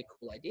of a really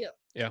cool idea.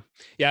 Yeah.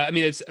 Yeah. I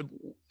mean, it's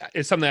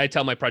something I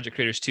tell my project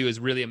creators too, is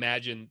really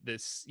imagine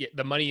this. Yeah,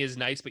 the money is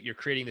nice, but you're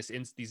creating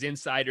these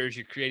insiders,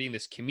 you're creating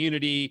this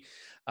community.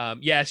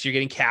 Yes, you're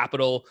getting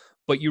capital,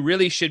 but you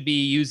really should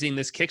be using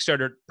this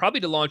Kickstarter probably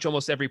to launch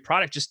almost every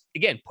product. Just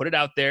again, put it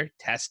out there,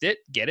 test it,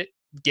 get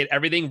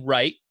everything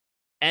right,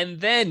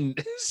 and then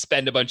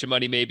spend a bunch of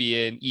money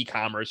maybe in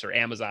e-commerce or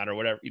Amazon or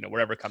whatever,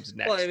 wherever comes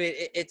Well, I next. mean,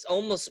 it's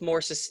almost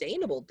more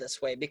sustainable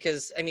this way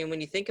because, I mean,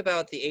 when you think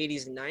about the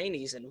 80s and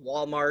 90s and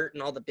Walmart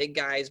and all the big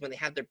guys, when they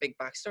had their big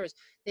box stores,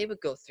 they would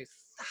go through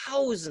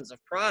thousands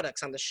of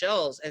products on the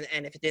shelves.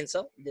 And if it didn't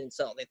sell, it didn't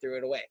sell. They threw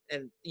it away.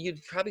 And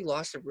you'd probably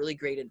lost a really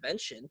great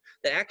invention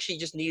that actually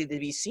just needed to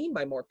be seen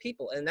by more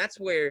people. And that's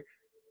where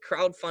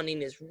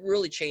crowdfunding is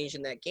really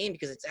changing that game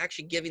because it's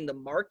actually giving the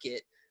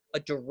market a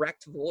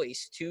direct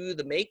voice to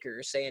the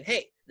makers saying,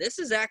 hey, this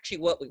is actually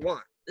what we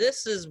want.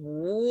 This is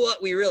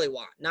what we really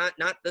want, not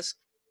this,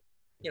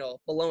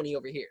 baloney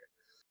over here.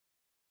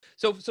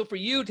 So for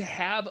you to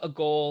have a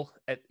goal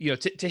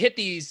to hit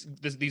these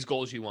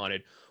goals you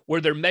wanted,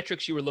 were there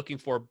metrics you were looking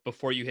for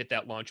before you hit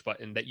that launch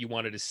button that you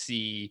wanted to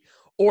see,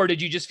 or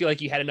did you just feel like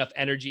you had enough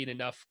energy and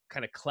enough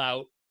kind of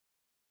clout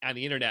on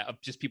the internet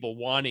of just people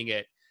wanting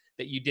it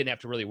that you didn't have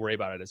to really worry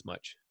about it as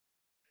much?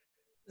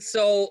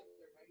 So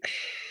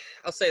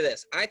I'll say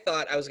this. I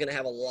thought I was going to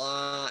have a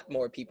lot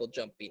more people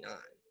jumping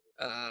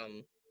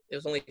on. It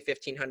was only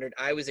 1,500.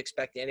 I was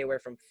expecting anywhere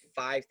from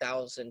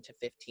 5,000 to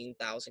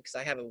 15,000 because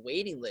I have a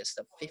waiting list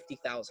of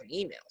 50,000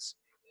 emails.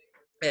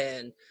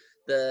 And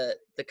the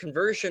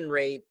conversion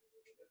rate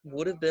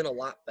would have been a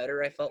lot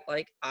better, I felt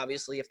like,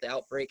 obviously, if the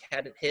outbreak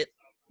hadn't hit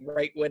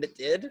right when it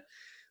did.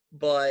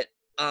 But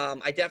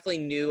I definitely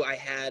knew I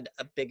had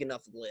a big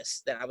enough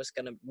list that I was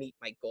going to meet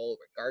my goal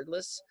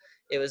regardless.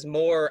 I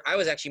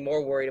was actually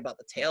more worried about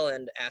the tail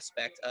end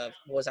aspect of,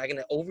 was I going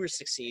to over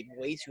succeed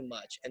way too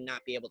much and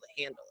not be able to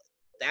handle it?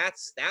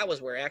 That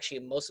was where actually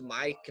most of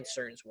my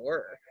concerns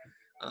were.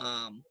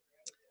 Um,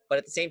 but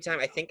at the same time,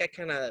 I think I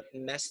kind of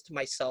messed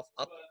myself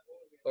up,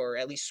 or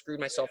at least screwed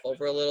myself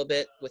over a little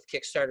bit with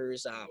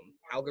Kickstarter's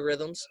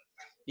algorithms,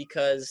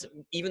 because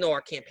even though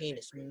our campaign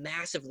is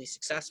massively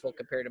successful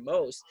compared to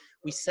most,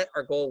 we set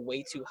our goal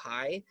way too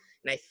high.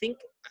 And I think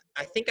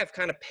I've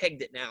kind of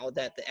pegged it now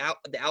that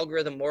the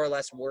algorithm more or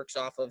less works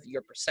off of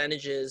your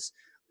percentages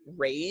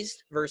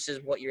raised versus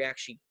what you're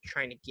actually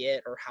trying to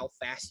get or how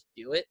fast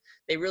you do it.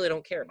 They really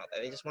don't care about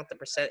that. They just want the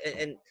percent.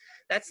 And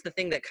that's the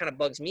thing that kind of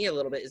bugs me a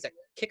little bit, is that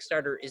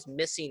Kickstarter is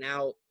missing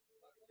out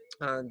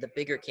on the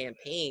bigger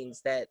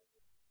campaigns that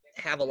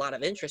have a lot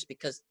of interest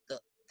because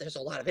there's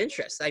a lot of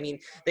interest. I mean,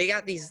 they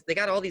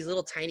got all these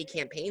little tiny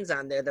campaigns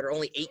on there that are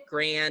only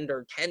 $8,000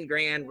 or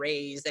 $10,000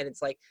 raised, and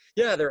it's like,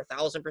 yeah, they're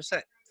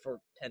 1,000% for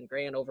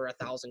 $10,000 over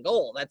 1,000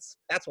 goal. That's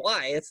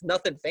why it's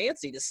nothing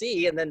fancy to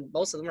see, and then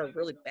most of them are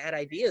really bad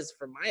ideas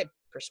from my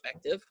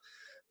perspective.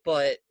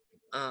 But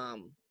I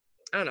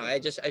don't know. I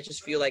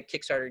just feel like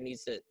Kickstarter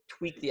needs to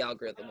tweak the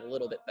algorithm a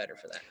little bit better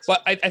for that. Well,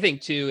 I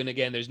think too, and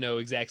again, there's no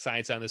exact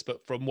science on this,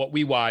 but from what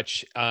we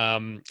watch,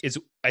 is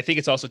I think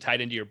it's also tied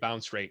into your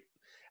bounce rate,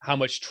 how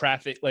much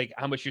traffic, like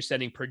how much you're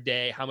sending per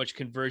day, how much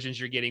conversions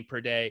you're getting per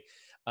day.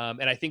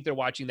 And I think they're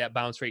watching that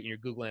bounce rate in your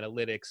Google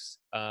Analytics.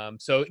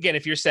 So again,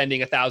 if you're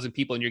sending 1,000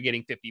 people and you're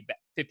getting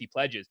 50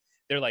 pledges,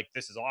 they're like,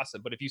 this is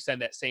awesome. But if you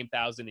send that same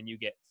 1,000 and you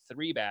get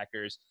 3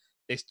 backers,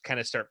 they kind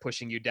of start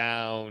pushing you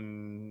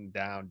down,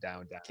 down,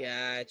 down, down.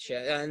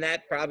 Gotcha. And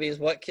that probably is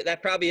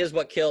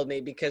what killed me,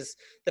 because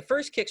the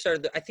first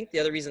Kickstarter, I think the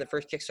other reason the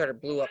first Kickstarter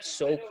blew up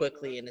so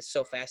quickly and as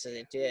so fast as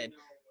it did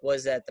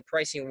was that the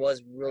pricing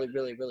was really,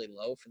 really, really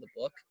low for the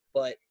book,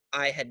 but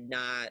I had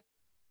not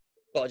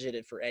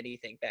budgeted for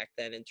anything back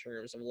then in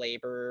terms of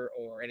labor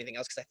or anything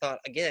else, because I thought,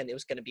 again, it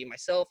was going to be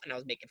myself and I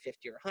was making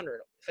 50 or 100.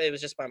 If it was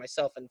just by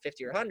myself and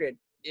 50 or 100,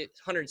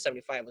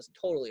 175 was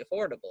totally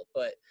affordable.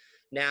 But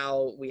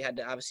now we had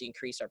to obviously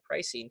increase our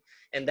pricing,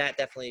 and that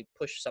definitely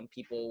pushed some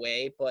people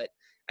away. But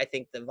I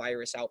think the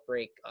virus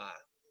outbreak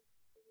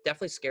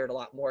definitely scared a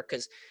lot more,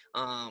 because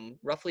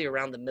roughly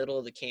around the middle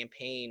of the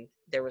campaign,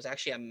 there was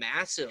actually a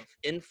massive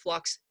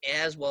influx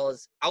as well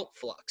as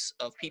outflux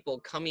of people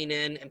coming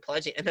in and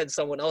pledging, and then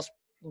someone else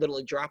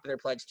literally dropping their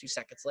pledge 2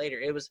 seconds later.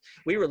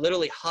 We were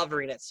literally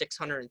hovering at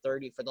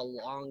 630 for the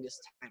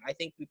longest time. I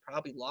think we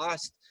probably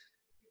lost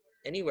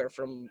anywhere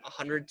from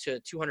 100 to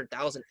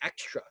 200,000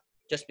 extra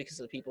just because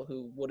of the people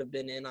who would have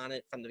been in on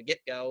it from the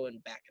get-go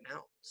and backing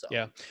out. So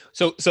Yeah.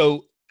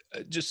 So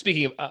just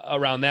speaking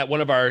of, around that, one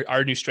of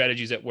our new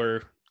strategies that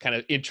we're kind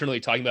of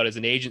internally talking about as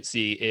an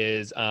agency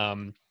is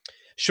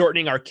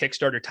shortening our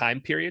Kickstarter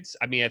time periods.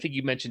 I mean, I think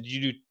you mentioned, did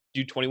you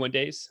do 21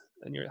 days?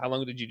 And how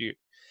long did you do?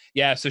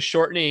 Yeah, so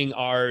shortening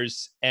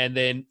ours and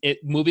then it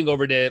moving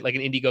over to like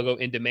an Indiegogo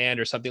in demand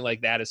or something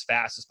like that as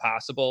fast as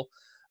possible,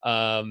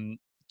 um,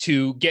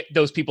 to get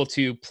those people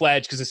to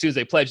pledge, because as soon as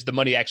they pledge, the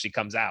money actually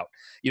comes out.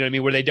 You know what I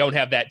mean? Where they don't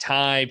have that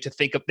time to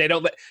think of, they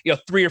don't let,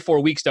 3 or 4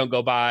 weeks don't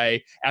go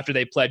by after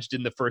they pledged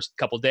in the first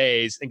couple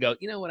days and go,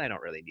 you know what, I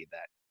don't really need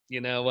that. You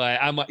know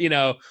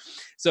what,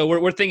 so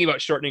we're thinking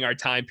about shortening our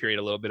time period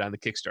a little bit on the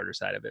Kickstarter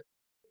side of it.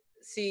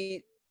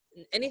 See,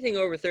 anything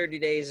over 30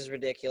 days is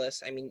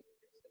ridiculous. I mean,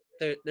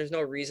 there's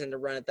no reason to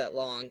run it that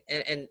long.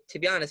 And to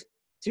be honest,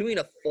 doing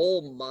a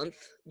full month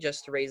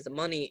just to raise the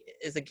money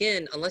is,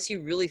 again, unless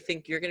you really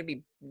think you're going to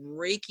be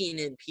raking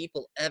in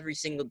people every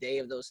single day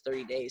of those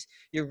 30 days,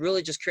 you're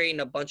really just creating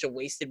a bunch of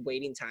wasted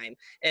waiting time.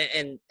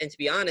 And to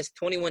be honest,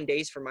 21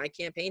 days for my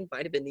campaign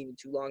might have been even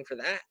too long for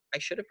that. I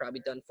should have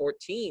probably done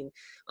 14.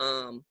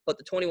 But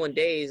the 21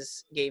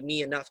 days gave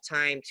me enough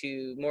time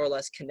to more or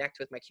less connect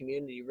with my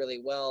community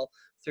really well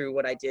through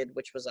what I did,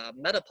 which was a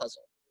meta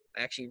puzzle.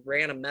 I actually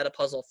ran a meta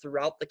puzzle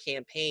throughout the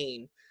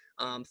campaign,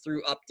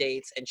 through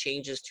updates and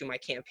changes to my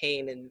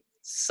campaign in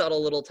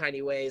subtle little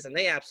tiny ways, and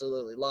they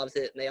absolutely loved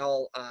it. And they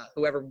all,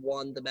 whoever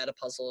won the meta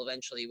puzzle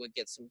eventually would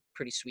get some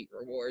pretty sweet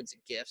rewards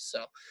and gifts.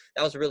 So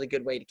that was a really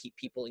good way to keep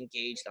people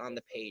engaged on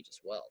the page as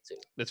well, too.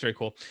 That's very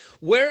cool.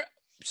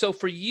 So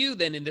for you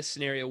then in this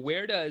scenario,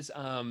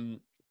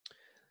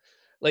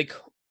 like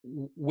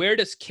where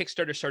does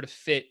Kickstarter sort of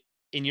fit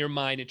in your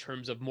mind in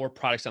terms of more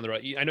products on the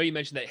road? I know you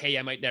mentioned that, hey,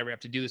 I might never have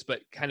to do this,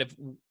 but kind of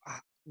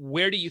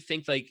where do you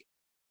think, like,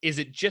 is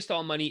it just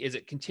all money? Is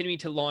it continuing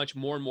to launch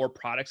more and more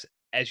products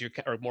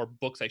or more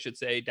books, I should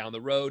say, down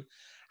the road?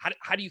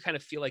 How do you kind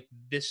of feel like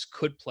this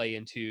could play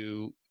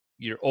into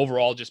your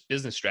overall just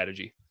business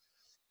strategy?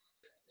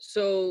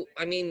 So,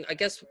 I mean, I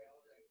guess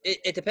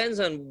it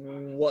depends on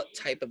what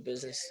type of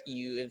business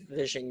you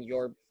envision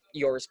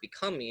yours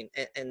becoming.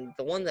 And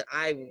the one that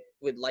I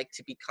would like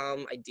to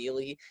become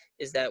ideally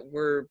is that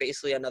we're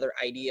basically another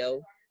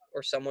IDEO,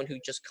 or someone who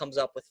just comes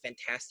up with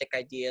fantastic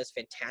ideas,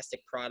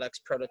 fantastic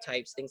products,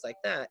 prototypes, things like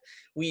that.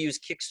 We use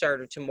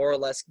Kickstarter to more or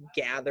less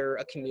gather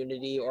a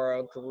community or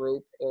a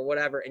group or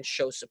whatever and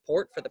show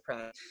support for the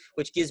product,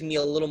 which gives me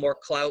a little more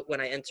clout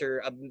when I enter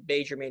a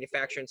major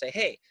manufacturer and say,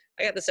 hey,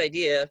 I got this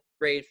idea,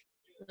 raised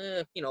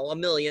 $1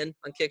 million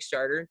on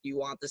Kickstarter. Do you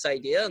want this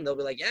idea? And they'll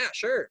be like, yeah,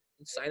 sure.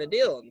 Let's sign a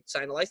deal and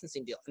sign a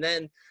licensing deal. And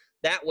then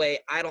that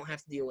way I don't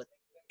have to deal with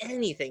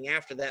anything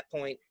after that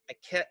point.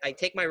 I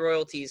take my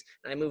royalties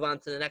and I move on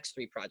to the next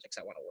 3 projects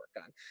I want to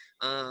work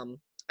on.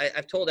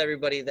 I've told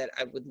everybody that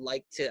I would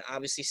like to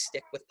obviously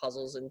stick with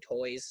puzzles and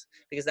toys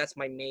because that's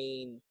my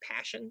main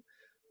passion.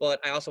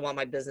 But I also want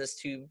my business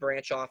to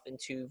branch off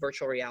into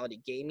virtual reality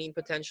gaming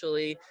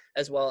potentially,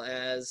 as well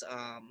as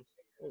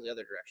what was the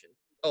other direction?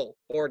 Oh,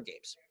 board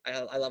games.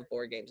 I love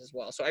board games as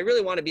well. So I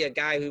really want to be a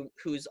guy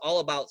who's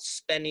all about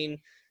spending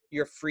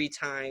your free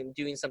time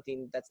doing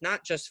something that's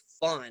not just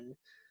fun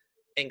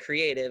and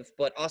creative,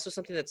 but also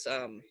something that's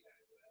that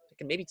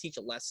can maybe teach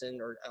a lesson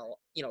or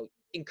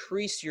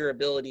increase your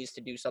abilities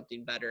to do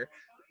something better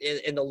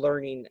in the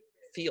learning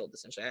field.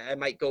 Essentially, I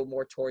might go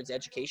more towards the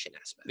education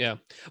aspect. Yeah.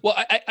 Well,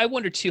 I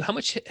wonder too, how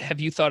much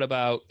have you thought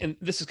about, and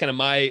this is kind of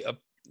my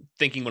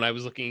thinking when I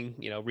was looking,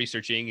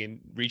 researching and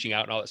reaching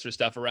out and all that sort of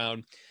stuff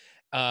around,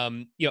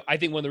 I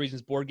think one of the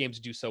reasons board games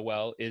do so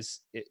well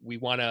is we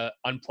want to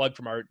unplug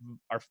from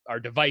our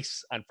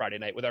device on Friday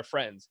night with our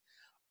friends.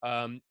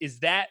 Is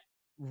that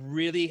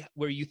really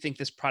where you think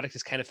this product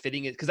is kind of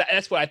fitting it? Because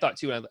that's what I thought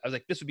too. And I was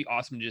like, this would be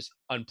awesome to just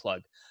unplug.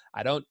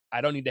 I don't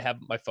need to have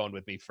my phone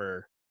with me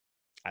for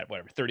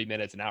whatever, 30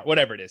 minutes, an hour,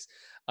 whatever it is.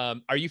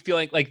 Are you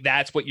feeling like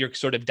that's what you're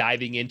sort of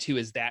diving into?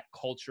 Is that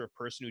culture of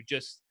person who I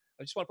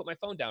just want to put my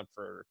phone down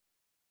for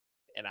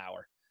an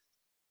hour?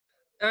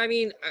 I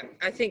mean,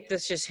 I think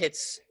this just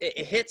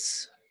it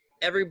hits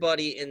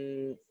everybody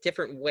in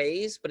different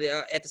ways, but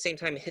at the same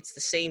time, it hits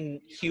the same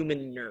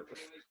human nerve,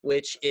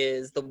 which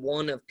is the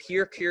one of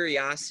pure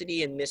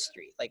curiosity and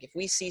mystery. Like if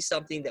we see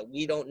something that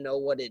we don't know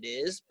what it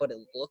is, but it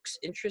looks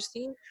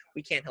interesting,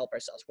 we can't help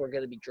ourselves. We're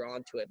going to be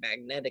drawn to it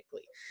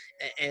magnetically,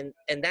 and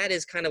that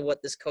is kind of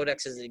what this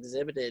codex has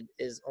exhibited,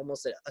 is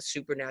almost a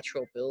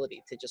supernatural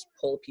ability to just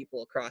pull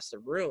people across the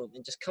room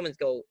and just come and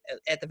go.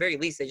 At the very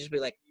least, they just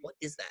be like, "What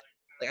is that?"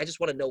 Like, I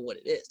just want to know what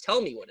it is.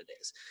 Tell me what it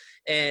is.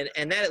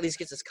 And that at least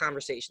gets this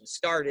conversation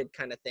started,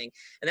 kind of thing.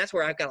 And that's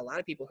where I've got a lot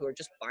of people who are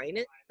just buying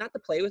it, not to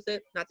play with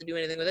it, not to do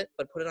anything with it,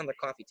 but put it on their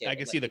coffee table. I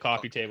can see the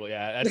coffee table.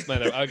 Yeah, that's my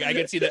other. I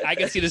can see that. I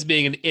can see this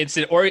being an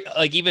instant, or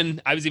like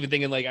even I was even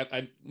thinking like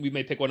we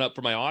may pick one up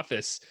for my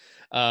office,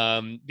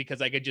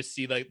 because I could just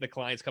see like the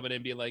clients coming in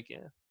and being like,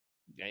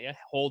 yeah,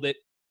 hold it,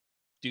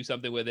 do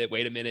something with it,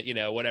 wait a minute,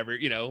 whatever,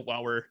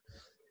 while we're.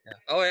 Yeah.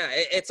 Oh yeah,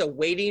 it's a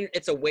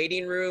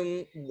waiting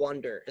room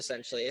wonder,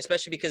 essentially,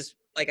 especially because,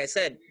 like I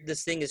said,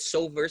 this thing is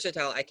so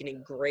versatile. I can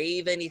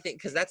engrave anything,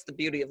 because that's the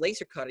beauty of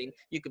laser cutting.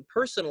 You can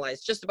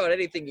personalize just about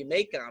anything you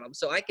make on them.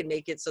 So I can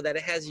make it so that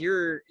it has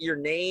your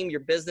name,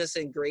 your business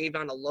engraved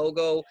on a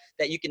logo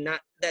that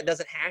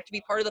doesn't have to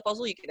be part of the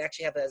puzzle. You can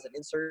actually have it as an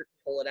insert,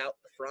 pull it out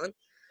the front.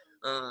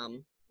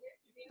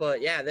 But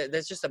yeah,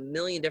 there's just a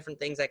million different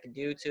things I could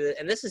do to it.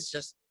 And this is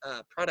just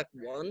product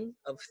 1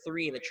 of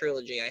 3 in a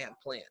trilogy I have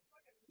planned.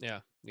 Yeah.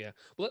 Yeah.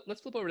 Well,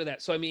 let's flip over to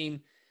that. So, I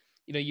mean,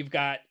 you've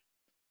got,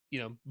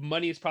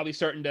 money is probably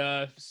starting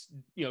to,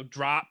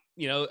 drop,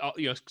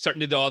 starting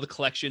to do all the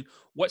collection.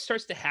 What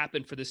starts to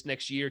happen for this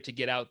next year to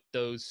get out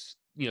those,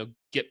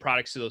 get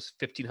products to those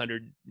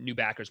 1,500 new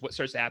backers? What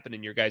starts to happen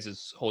in your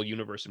guys' whole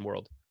universe and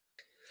world?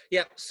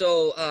 Yeah,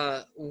 so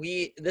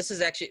this is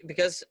actually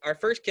because our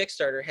first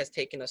Kickstarter has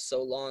taken us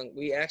so long.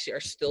 We actually are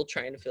still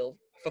trying to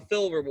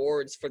fulfill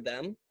rewards for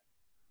them,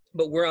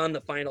 but we're on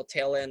the final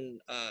tail end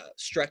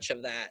stretch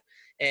of that,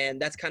 and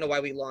that's kind of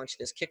why we launched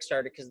this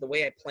Kickstarter. Because the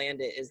way I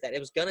planned it is that it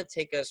was going to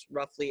take us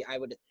roughly, I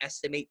would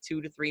estimate,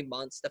 2 to 3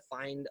 months to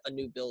find a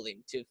new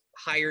building, to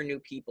hire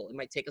new people. It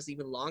might take us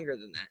even longer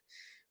than that,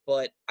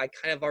 but I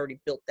kind of already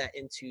built that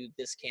into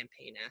this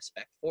campaign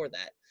aspect for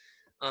that.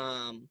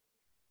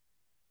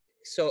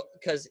 So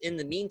because in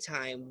the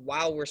meantime,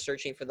 while we're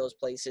searching for those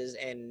places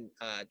and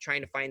trying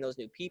to find those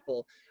new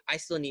people, I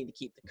still need to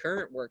keep the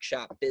current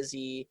workshop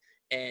busy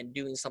and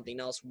doing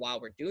something else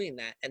while we're doing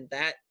that. And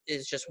that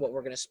is just what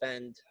we're going to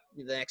spend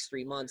the next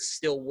 3 months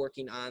still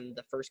working on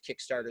the first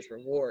Kickstarter's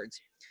rewards.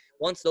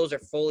 Once those are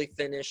fully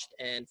finished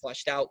and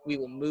fleshed out, we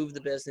will move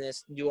the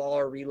business, do all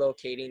our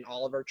relocating,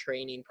 all of our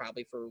training,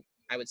 probably for,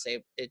 I would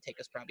say it'd take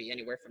us probably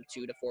anywhere from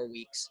 2 to 4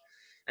 weeks.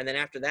 And then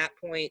after that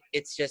point,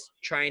 it's just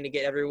trying to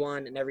get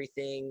everyone and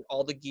everything,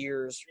 all the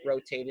gears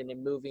rotating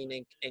and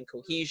moving and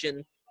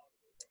cohesion.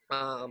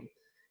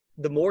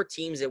 The more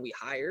teams that we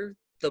hire,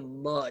 the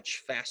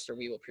much faster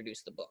we will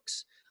produce the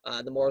books.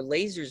 The more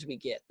lasers we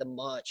get, the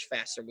much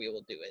faster we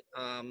will do it.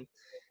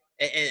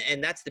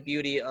 And that's the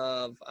beauty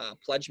of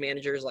pledge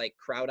managers like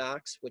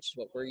CrowdOx, which is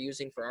what we're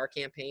using for our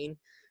campaign.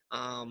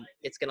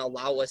 It's going to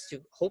allow us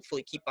to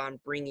hopefully keep on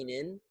bringing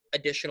in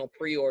additional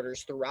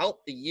pre-orders throughout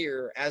the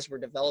year as we're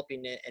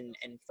developing it and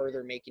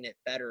further making it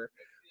better,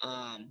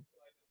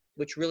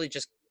 which really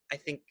just, I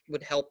think,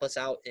 would help us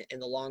out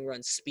in the long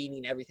run,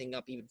 speeding everything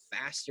up even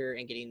faster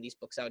and getting these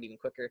books out even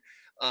quicker.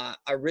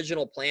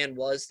 Original plan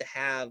was to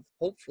have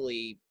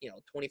hopefully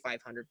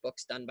 2,500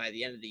 books done by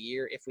the end of the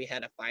year. If we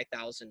had a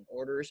 5,000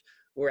 orders,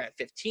 we're at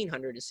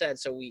 1,500 instead,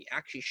 so we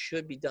actually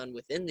should be done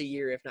within the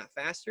year, if not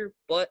faster.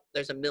 But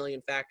there's a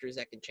million factors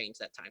that can change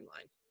that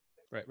timeline.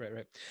 Right.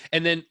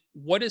 And then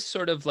what is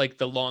sort of like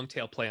the long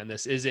tail play on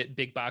this? Is it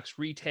big box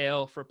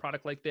retail for a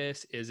product like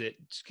this? Is it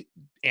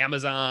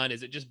Amazon?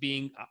 Is it just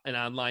being an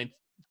online,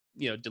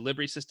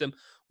 delivery system?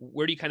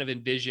 Where do you kind of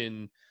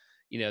envision,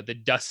 the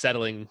dust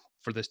settling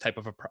for this type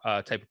of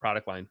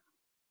product line?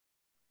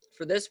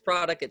 For this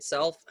product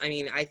itself, I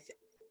mean,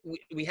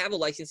 we have a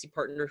licensing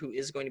partner who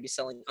is going to be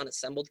selling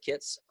unassembled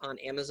kits on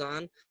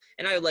Amazon.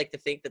 And I would like to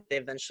think that they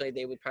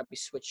would probably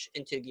switch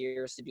into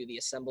gears to do the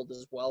assembled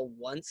as well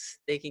once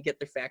they can get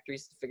their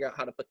factories to figure out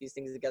how to put these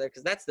things together.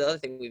 Because that's the other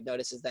thing we've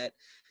noticed is that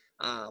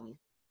the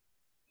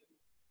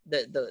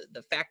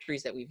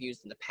factories that we've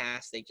used in the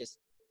past, they just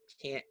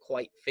can't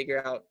quite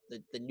figure out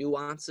the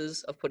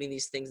nuances of putting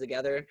these things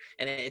together.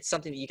 And it's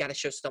something that you got to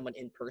show someone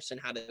in person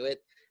how to do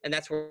it. And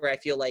that's where I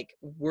feel like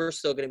we're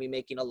still going to be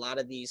making a lot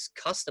of these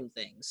custom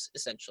things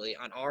essentially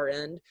on our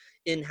end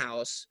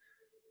in-house,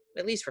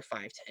 at least for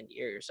 5-10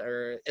 years,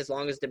 or as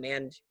long as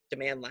demand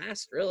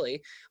lasts,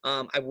 really.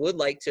 I would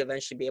like to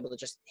eventually be able to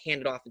just hand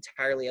it off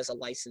entirely as a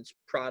licensed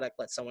product,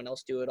 let someone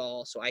else do it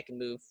all, so I can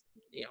move,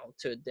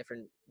 to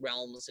different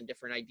realms and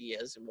different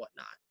ideas and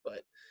whatnot.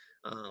 But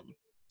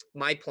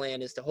my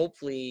plan is to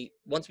hopefully,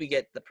 once we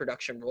get the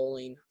production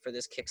rolling for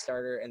this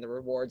Kickstarter and the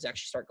rewards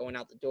actually start going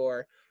out the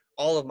door,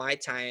 all of my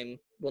time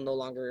will no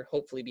longer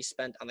hopefully be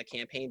spent on the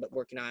campaign, but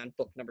working on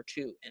book number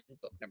 2 and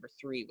book number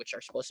 3, which are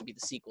supposed to be the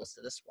sequels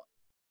to this one.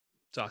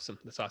 That's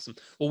awesome.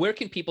 Well, where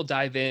can people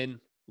dive in,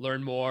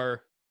 learn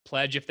more,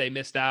 pledge if they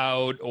missed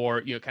out,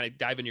 or kind of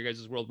dive in your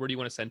guys' world? Where do you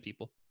want to send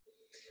people?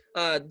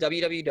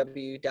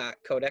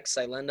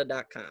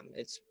 www.codexsilenda.com.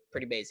 It's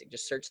pretty basic.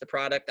 Just search the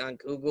product on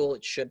Google.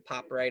 It should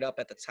pop right up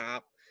at the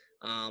top.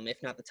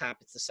 If not the top,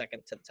 it's the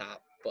second to the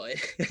top. But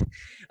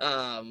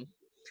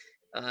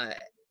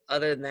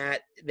other than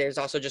that, there's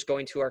also just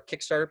going to our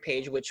Kickstarter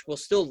page, which will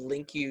still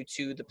link you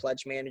to the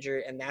pledge manager,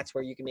 and that's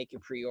where you can make your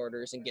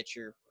pre-orders and get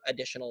your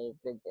additional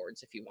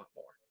rewards if you want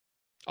more.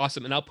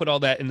 Awesome. And I'll put all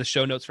that in the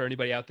show notes for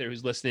anybody out there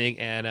who's listening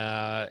and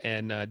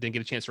didn't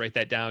get a chance to write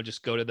that down.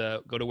 Just go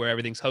to where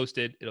everything's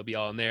hosted. It'll be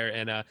all in there.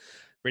 And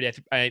Brady,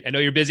 I know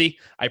you're busy.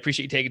 I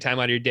appreciate you taking time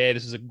out of your day.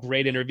 This was a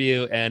great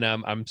interview, and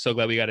I'm so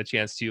glad we got a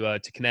chance to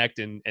connect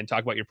and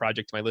talk about your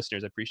project to my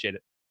listeners. I appreciate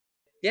it.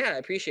 Yeah, I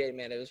appreciate it,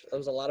 man. It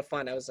was a lot of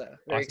fun. I was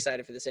very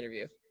excited for this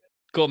interview.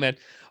 Cool, man.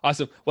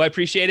 Awesome. Well, I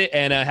appreciate it,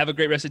 and have a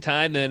great rest of the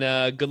time,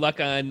 and good luck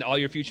on all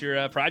your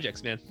future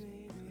projects, man.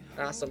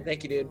 Awesome.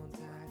 Thank you, dude.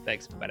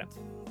 Thanks. Bye now.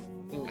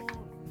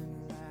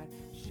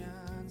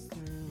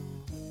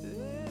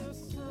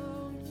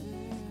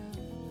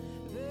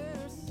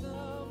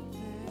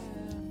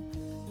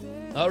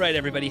 All right,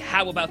 everybody.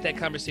 How about that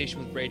conversation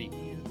with Brady?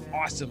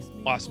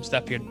 awesome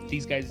stuff here.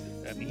 These guys,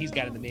 I mean, he's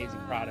got an amazing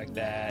product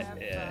that,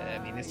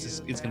 I mean, it's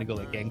going to go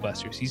like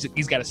gangbusters.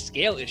 He's got a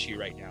scale issue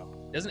right now.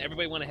 Doesn't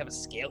everybody want to have a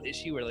scale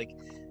issue where like,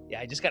 yeah,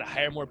 I just got to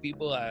hire more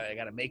people. I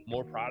got to make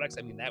more products.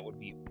 I mean, that would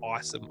be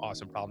awesome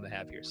problem to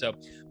have here. So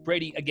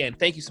Brady, again,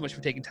 thank you so much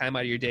for taking time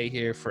out of your day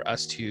here for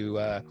us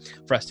to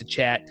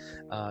chat.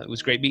 It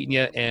was great meeting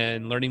you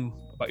and learning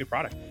about your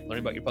product, learning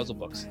about your puzzle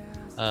books.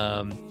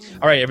 All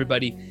right,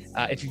 everybody.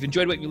 If you've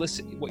enjoyed what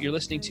you're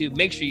listening to,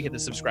 make sure you hit the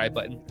subscribe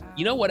button.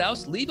 You know what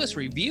else? Leave us a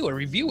review. A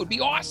review would be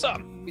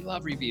awesome. We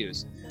love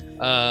reviews.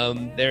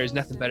 There is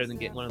nothing better than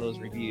getting one of those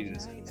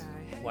reviews.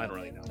 Well, I don't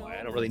really know why.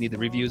 I don't really need the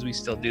reviews. We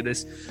still do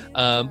this.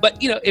 But,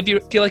 if you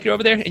feel like you're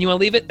over there and you want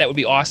to leave it, that would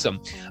be awesome.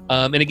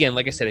 And again,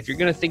 like I said, if you're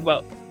going to think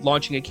about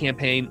launching a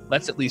campaign,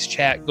 let's at least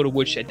chat. Go to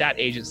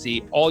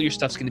woodshed.agency. All your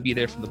stuff's going to be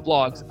there, from the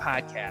blogs, the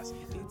podcasts,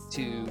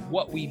 to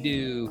what we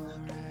do,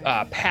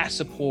 past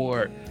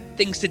support,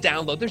 things to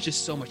download. There's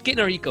just so much. Get in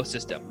our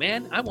ecosystem,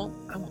 man. I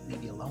won't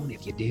leave you alone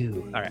if you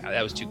do. All right,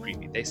 that was too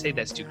creepy. They say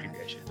that's too creepy.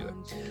 I shouldn't do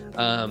it.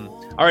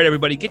 All right,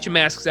 everybody, get your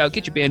masks out,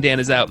 get your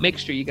bandanas out. Make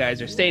sure you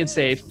guys are staying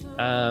safe,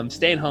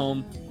 staying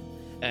home,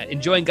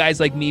 enjoying guys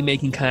like me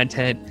making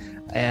content,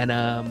 and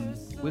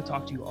we'll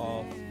talk to you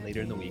all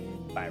later in the week.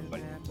 Bye,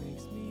 everybody.